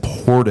 think it's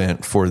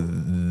important for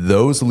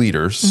those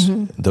leaders,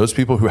 those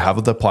people who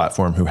have the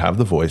platform, who have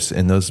the voice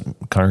in those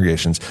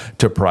congregations,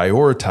 to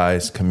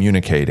prioritize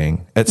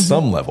communicating at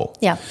some level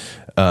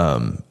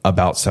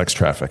about sex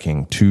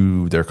trafficking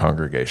to their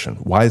congregation?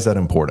 Why is that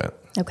important?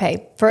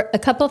 Okay, for a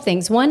couple of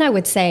things. One, I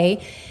would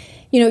say,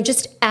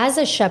 just as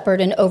a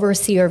shepherd and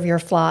overseer of your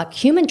flock,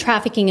 human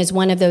trafficking is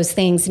one of those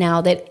things now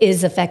that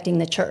is affecting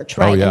the church,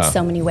 right? In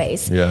so many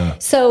ways. Yeah.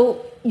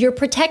 So you're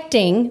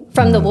protecting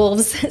from the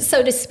wolves,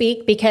 so to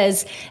speak,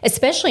 because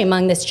especially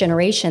among this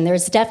generation,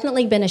 there's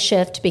definitely been a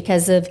shift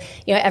because of,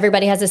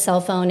 everybody has a cell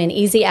phone and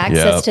easy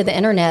access to the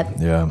internet.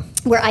 Yeah.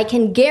 Where I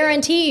can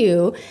guarantee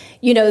you,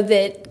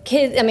 that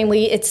kids,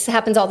 it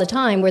happens all the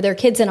time where there are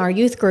kids in our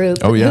youth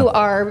group who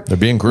are they're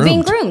being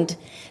groomed.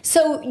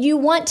 So you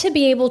want to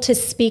be able to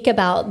speak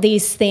about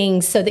these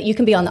things so that you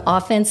can be on the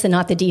offense and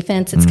not the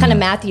defense. It's kind of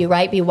Matthew,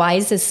 right? Be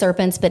wise as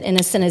serpents, but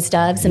innocent as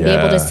doves, and be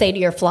able to say to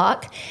your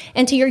flock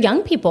and to your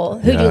young people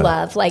who you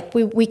love, like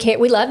we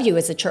love you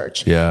as a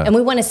church, and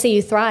we want to see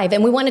you thrive.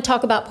 And we want to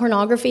talk about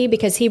pornography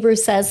because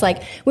Hebrews says,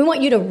 like, we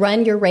want you to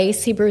run your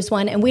race, Hebrews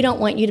 1, and we don't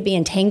want you to be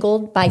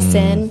entangled by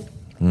sin.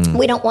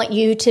 We don't want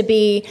you to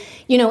be,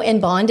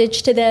 in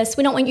bondage to this.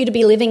 We don't want you to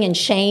be living in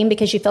shame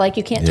because you feel like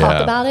you can't talk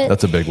about it.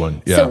 That's a big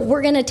one. Yeah. So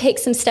we're going to take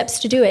some steps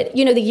to do it.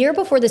 The year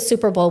before the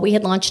Super Bowl, we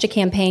had launched a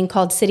campaign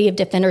called City of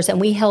Defenders,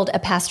 and we held a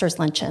pastor's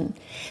luncheon.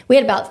 We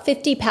had about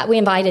 50, we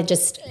invited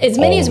just as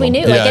many as we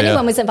knew,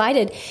 anyone was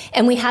invited.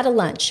 And we had a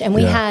lunch, and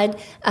we had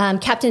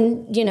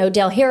Captain,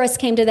 Dale Harris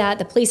came to that.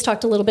 The police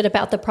talked a little bit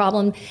about the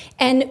problem.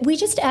 And we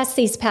just asked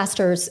these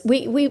pastors,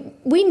 we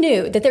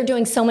knew that they're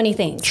doing so many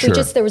things. Sure.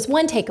 There was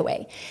one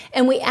takeaway.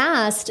 And we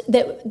asked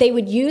that they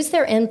would use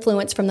their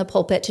influence from the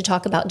pulpit to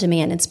talk about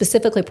demand, and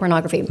specifically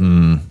pornography.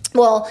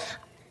 Well,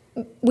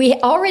 we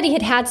already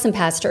had some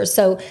pastors.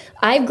 So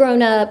I've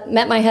grown up,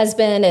 met my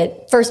husband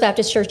at First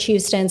Baptist Church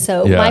Houston.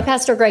 So my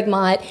pastor, Greg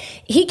Mott,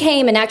 he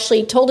came and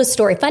actually told a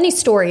story, funny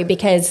story,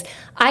 because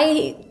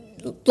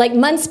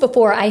months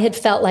before, I had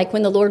felt like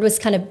when the Lord was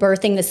kind of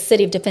birthing the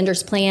City of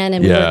Defenders plan,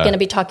 and we were going to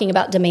be talking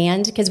about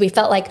demand, because we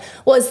felt like,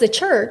 well, as the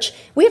church,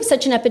 we have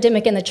such an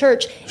epidemic in the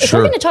church. If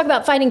we're going to talk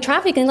about fighting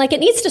trafficking, it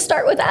needs to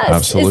start with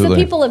us as the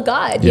people of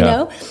God,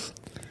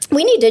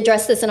 We need to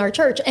address this in our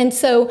church. And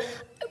so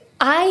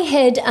I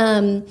had,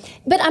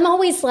 but I'm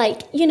always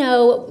like,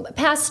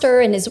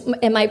 pastor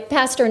and my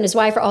pastor and his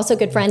wife are also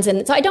good friends.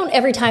 And so I don't,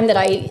 every time that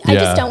I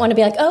just don't want to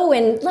be like, oh,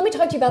 and let me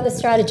talk to you about the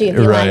strategy of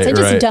the alliance. I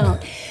just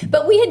don't.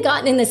 But we had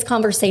gotten in this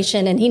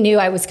conversation, and he knew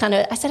I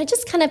said, I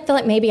just kind of feel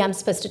like maybe I'm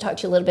supposed to talk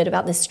to you a little bit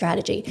about this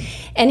strategy.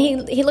 And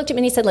he looked at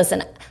me and he said,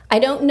 listen, I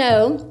don't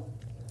know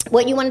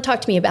what you want to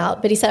talk to me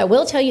about, but he said, I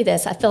will tell you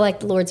this. I feel like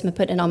the Lord's been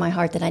putting it on my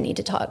heart that I need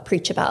to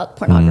preach about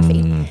pornography.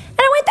 And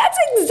I went, that's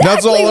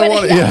That's all I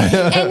wanted.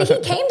 Yeah. And he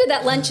came to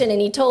that luncheon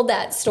and he told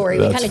that story.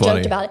 We kind of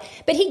joked about it.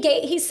 But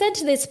he said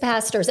to these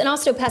pastors, and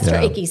also Pastor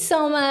Aki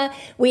Soma,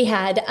 we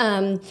had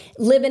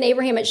Lib and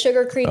Abraham at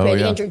Sugar Creek, we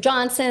had Andrew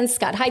Johnson,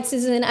 Scott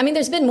Heitzman. I mean,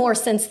 there's been more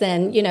since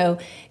then,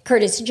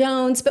 Curtis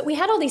Jones. But we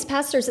had all these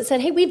pastors that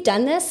said, hey, we've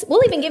done this.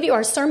 We'll even give you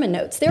our sermon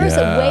notes. There is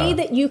a way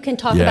that you can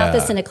talk about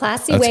this in a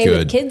classy way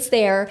with kids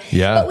there.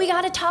 Yeah. But we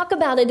got to talk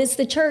about it as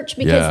the church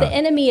because the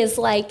enemy is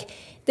like,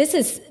 this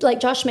is, like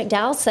Josh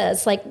McDowell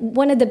says, like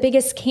one of the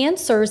biggest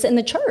cancers in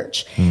the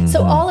church. Mm-hmm.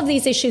 So all of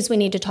these issues we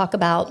need to talk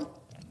about.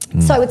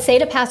 Mm-hmm. So I would say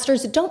to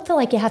pastors, don't feel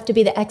like you have to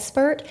be the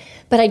expert,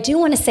 but I do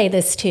want to say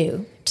this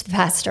too, to the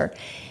pastor.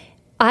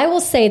 I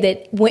will say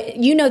that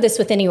this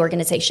with any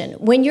organization,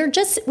 when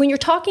you're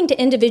talking to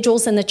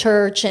individuals in the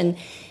church and,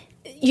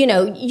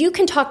 you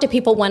can talk to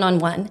people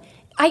one-on-one.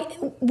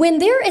 When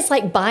there is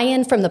like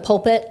buy-in from the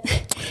pulpit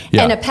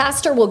and a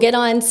pastor will get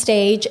on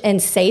stage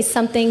and say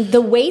something,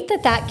 the weight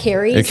that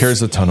carries. It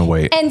carries a ton of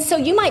weight. And so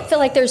you might feel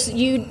like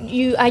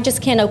I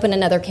just can't open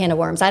another can of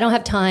worms. I don't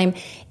have time.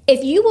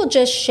 If you will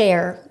just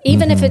share,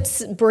 even if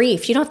it's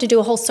brief, you don't have to do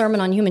a whole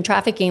sermon on human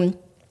trafficking.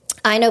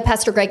 I know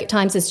Pastor Greg at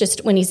times is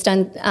just when he's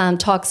done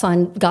talks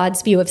on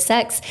God's view of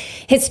sex,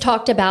 he's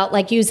talked about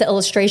like use the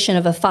illustration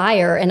of a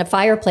fire and a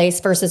fireplace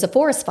versus a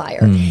forest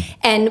fire.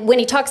 And when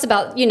he talks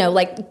about,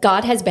 like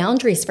God has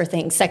boundaries for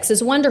things, sex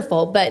is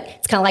wonderful, but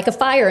it's kind of like a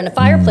fire and a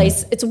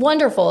fireplace. It's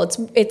wonderful.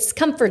 It's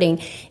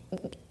comforting.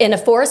 In a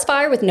forest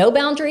fire with no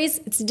boundaries,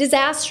 it's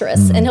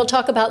disastrous. And he'll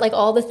talk about like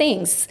all the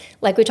things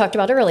like we talked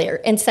about earlier.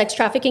 And sex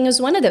trafficking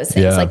is one of those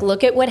things. Like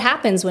look at what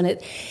happens when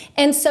it.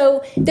 And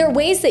so there are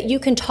ways that you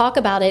can talk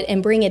about it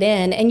and bring it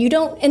in, and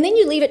then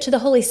you leave it to the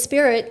Holy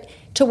Spirit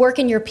to work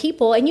in your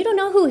people, and you don't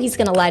know who he's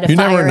going to light a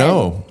fire. You never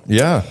know.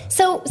 Yeah.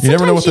 So you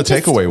never know what the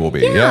takeaway will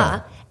be.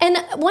 Yeah.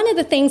 And one of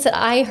the things that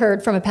I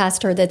heard from a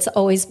pastor that's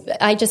always,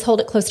 I just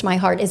hold it close to my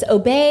heart, is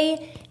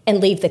obey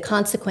and leave the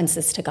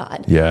consequences to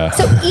God. Yeah.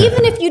 So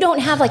even if you don't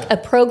have like a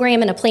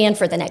program and a plan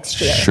for the next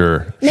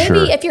year,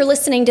 maybe if you're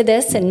listening to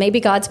this and maybe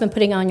God's been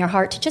putting on your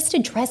heart to just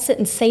address it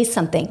and say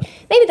something,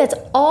 maybe that's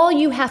all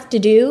you have to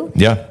do.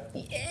 Yeah.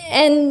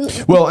 And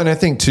I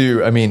think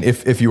too,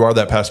 if you are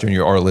that pastor and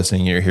you are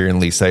listening, you're hearing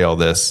Lee say all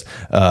this,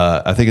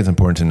 I think it's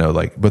important to know,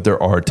 but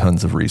there are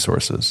tons of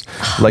resources.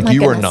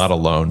 You are not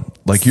alone.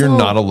 You're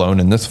not alone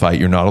in this fight.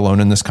 You're not alone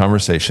in this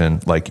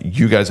conversation.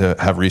 You guys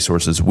have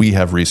resources. We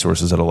have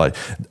resources at Elijah.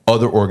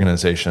 Other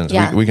organizations,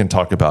 we can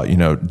talk about,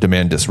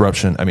 demand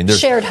disruption. There's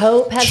Shared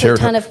Hope has a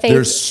ton of faith.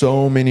 There's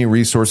so many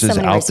resources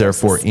out there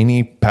for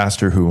any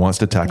pastor who wants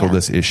to tackle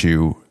this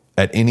issue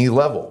at any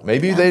level.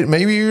 Maybe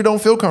you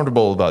don't feel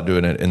comfortable about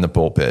doing it in the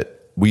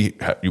pulpit. We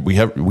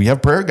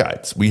have prayer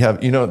guides. We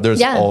have,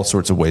 there's all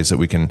sorts of ways that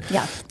we can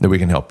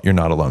help. You're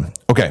not alone.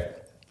 Okay.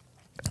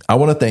 I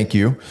want to thank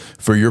you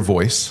for your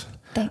voice.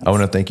 Thanks. I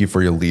want to thank you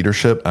for your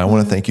leadership. I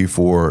want to thank you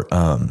for,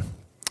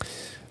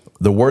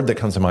 the word that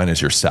comes to mind is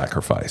your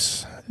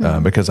sacrifice,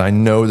 because I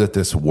know that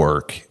this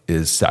work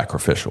is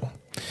sacrificial.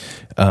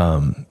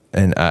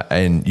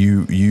 And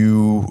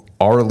you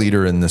are a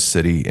leader in this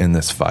city, in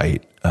this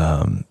fight.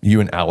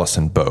 You and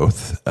Allison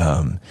both.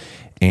 And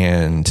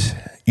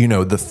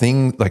the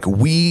thing,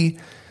 the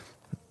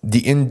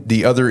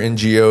other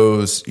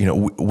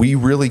NGOs, we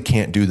really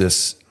can't do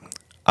this.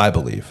 I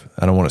believe,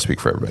 I don't want to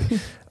speak for everybody.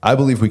 I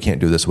believe we can't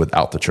do this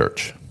without the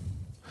church.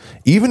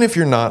 Even if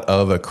you're not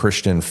of a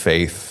Christian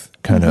faith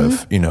kind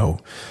of,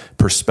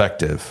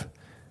 perspective,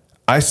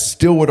 I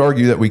still would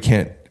argue that we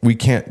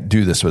can't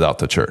do this without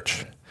the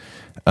church.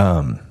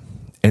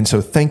 And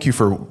so thank you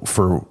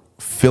for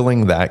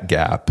filling that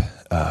gap,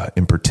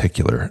 in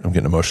particular. I'm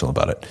getting emotional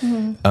about it.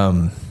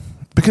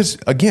 Because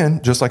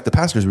again, just like the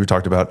pastors we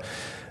talked about,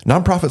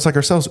 nonprofits like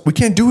ourselves, we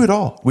can't do it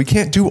all. We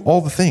can't do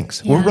all the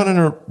things. Yeah. We're running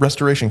a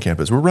restoration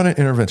campus. We're running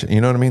intervention.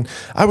 You know what I mean?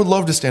 I would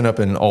love to stand up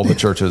in all the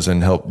churches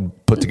and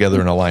help put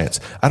together an alliance.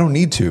 I don't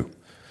need to,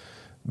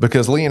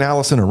 because Lee and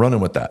Allison are running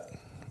with that.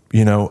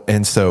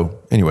 And so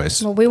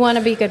anyways. Well, we want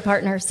to be good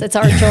partners. It's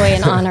our joy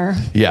and honor.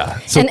 Yeah.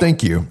 So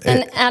thank you.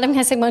 And Adam, can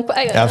I say one quick?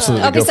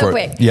 Absolutely. I'll be Go so for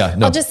quick. It. Yeah.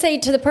 No. I'll just say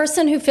to the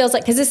person who feels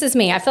like, because this is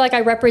me, I feel like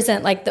I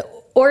represent like the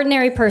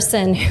ordinary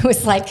person who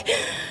is like,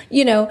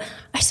 I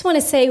just want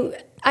to say,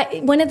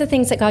 one of the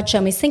things that God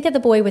showed me is think of the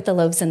boy with the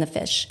loaves and the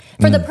fish.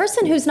 For the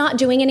person who's not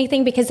doing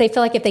anything because they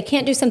feel like if they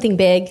can't do something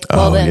big,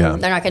 they're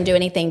not going to do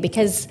anything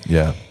because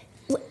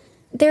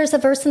there's a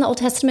verse in the Old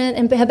Testament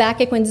in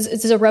Habakkuk when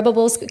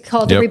Zerubbabel's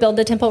called to rebuild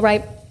the temple,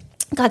 right?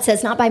 God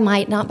says, not by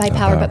might, not by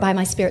power, but by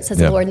my spirit, says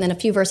the Lord. And then a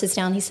few verses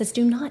down, he says,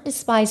 do not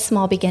despise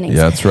small beginnings.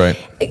 Yeah, that's right.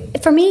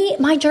 For me,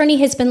 my journey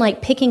has been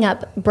like picking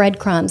up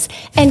breadcrumbs.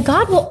 And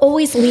God will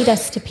always lead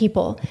us to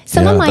people.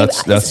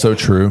 That's so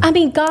true.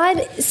 There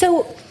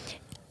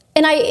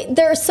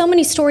are so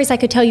many stories I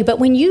could tell you, but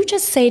when you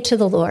just say to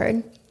the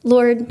Lord,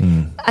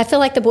 I feel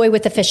like the boy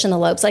with the fish and the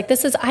loaves. Like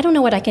I don't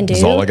know what I can do.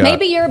 That's all I got.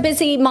 Maybe you're a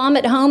busy mom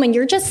at home and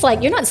you're just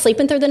like, you're not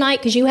sleeping through the night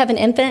because you have an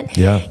infant.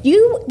 Yeah.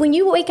 When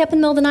you wake up in the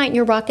middle of the night and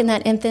you're rocking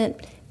that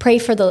infant, pray.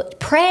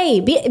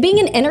 Being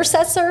an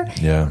intercessor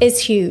is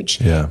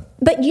huge. Yeah.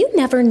 But you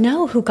never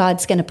know who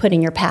God's going to put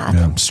in your path.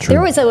 Yeah, it's true.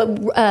 There was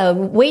a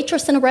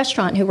waitress in a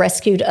restaurant who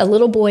rescued a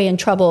little boy in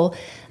trouble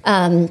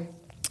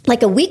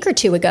like a week or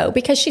two ago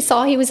because she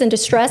saw he was in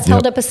distress,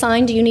 held up a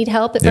sign, do you need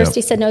help? At first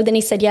he said no, then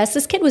he said yes.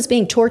 This kid was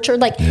being tortured.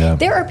 Like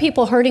there are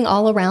people hurting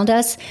all around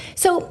us.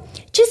 So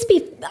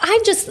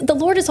the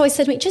Lord has always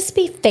said to me, just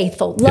be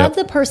faithful. Love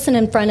the person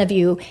in front of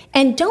you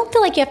and don't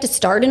feel like you have to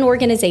start an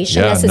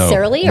organization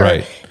necessarily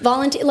or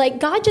volunteer. Like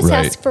God just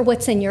asks for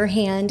what's in your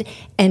hand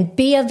and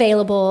be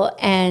available.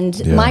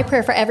 And my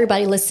prayer for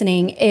everybody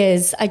listening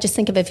is I just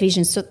think of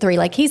Ephesians 3,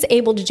 like he's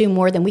able to do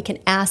more than we can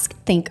ask,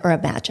 think, or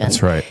imagine.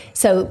 That's right.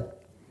 So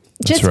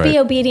just be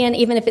obedient,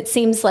 even if it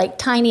seems like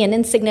tiny and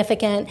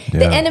insignificant.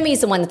 The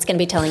enemy's the one that's going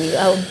to be telling you,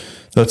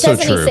 that's doesn't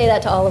so true. he say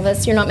that to all of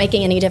us? You're not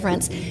making any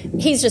difference.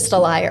 He's just a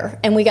liar.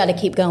 And we got to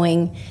keep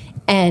going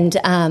and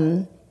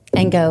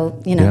go,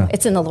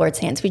 it's in the Lord's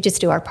hands. We just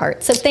do our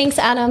part. So thanks,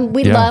 Adam.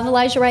 We love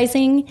Elijah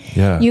Rising.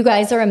 Yeah. You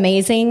guys are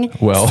amazing.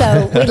 Well,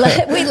 so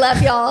we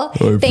love y'all.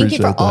 Thank you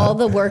for all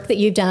the work that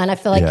you've done. I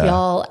feel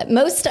like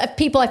most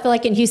people I feel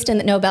like in Houston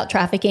that know about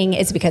trafficking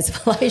is because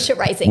of Elijah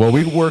Rising. Well,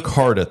 we work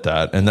hard at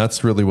that. And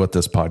that's really what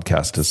this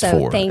podcast is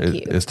for. Thank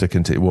you. Is to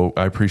continue. Well,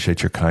 I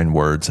appreciate your kind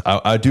words.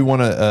 I do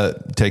want to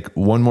take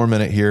one more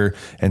minute here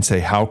and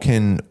say, how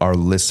can our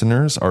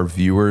listeners, our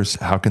viewers,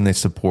 how can they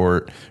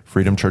support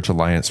Freedom Church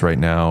Alliance right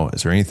now?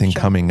 Is there anything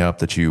coming up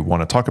that you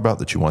want to talk about,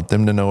 that you want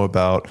them to know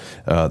about?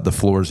 The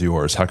floor is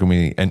yours. How can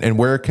we, and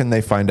where can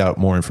they find out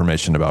more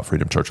information about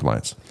Freedom Church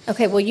Alliance?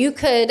 Okay, well, you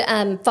could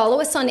follow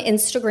us on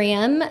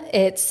Instagram.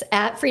 It's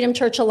at Freedom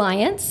Church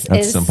Alliance.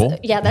 That's simple.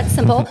 Yeah, that's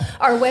simple.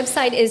 Our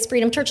website is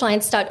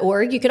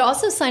freedomchurchalliance.org. You could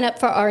also sign up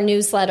for our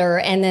newsletter,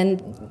 and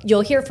then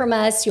you'll hear from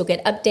us. You'll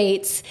get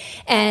updates.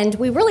 And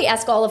we really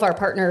ask all of our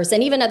partners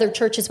and even other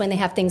churches when they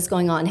have things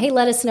going on, hey,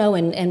 let us know,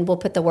 and we'll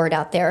put the word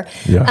out there.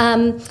 Yeah.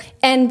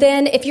 And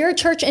then if you're a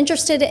church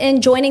interested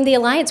in joining the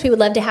Alliance, we would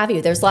love to have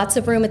you. There's lots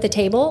of room at the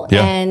table.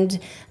 Yeah. And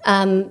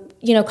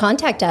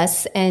contact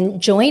us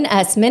and join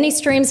us. Many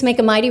streams make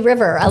a mighty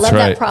river. I love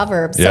that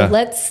proverb. So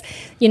let's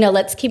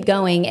keep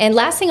going. And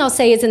last thing I'll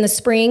say is in the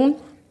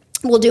spring,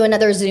 we'll do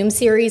another Zoom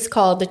series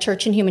called The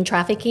Church and Human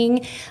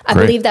Trafficking. I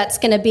believe that's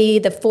going to be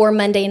the 4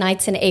 Monday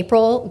nights in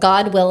April,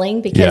 God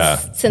willing,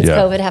 because since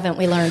COVID, haven't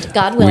we learned?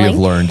 God willing. We have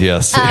learned,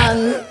 yes.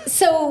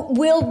 So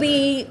we'll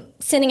be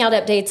sending out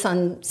updates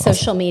on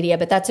social media,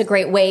 but that's a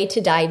great way to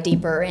dive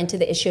deeper into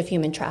the issue of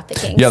human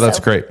trafficking. Yeah, that's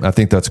great. I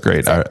think that's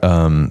great.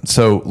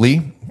 So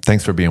Lee,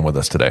 thanks for being with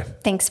us today.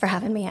 Thanks for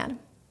having me, Adam.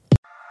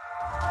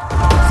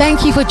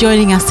 Thank you for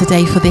joining us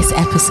today for this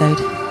episode.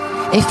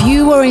 If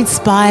you were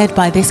inspired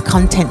by this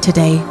content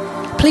today,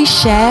 please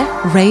share,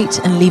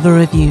 rate, and leave a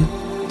review.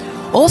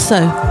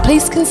 Also,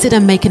 please consider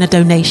making a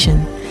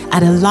donation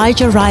at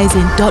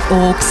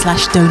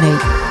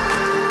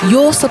elijahrising.org/donate.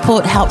 Your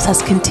support helps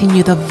us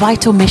continue the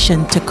vital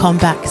mission to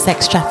combat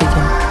sex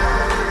trafficking.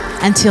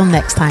 Until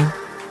next time.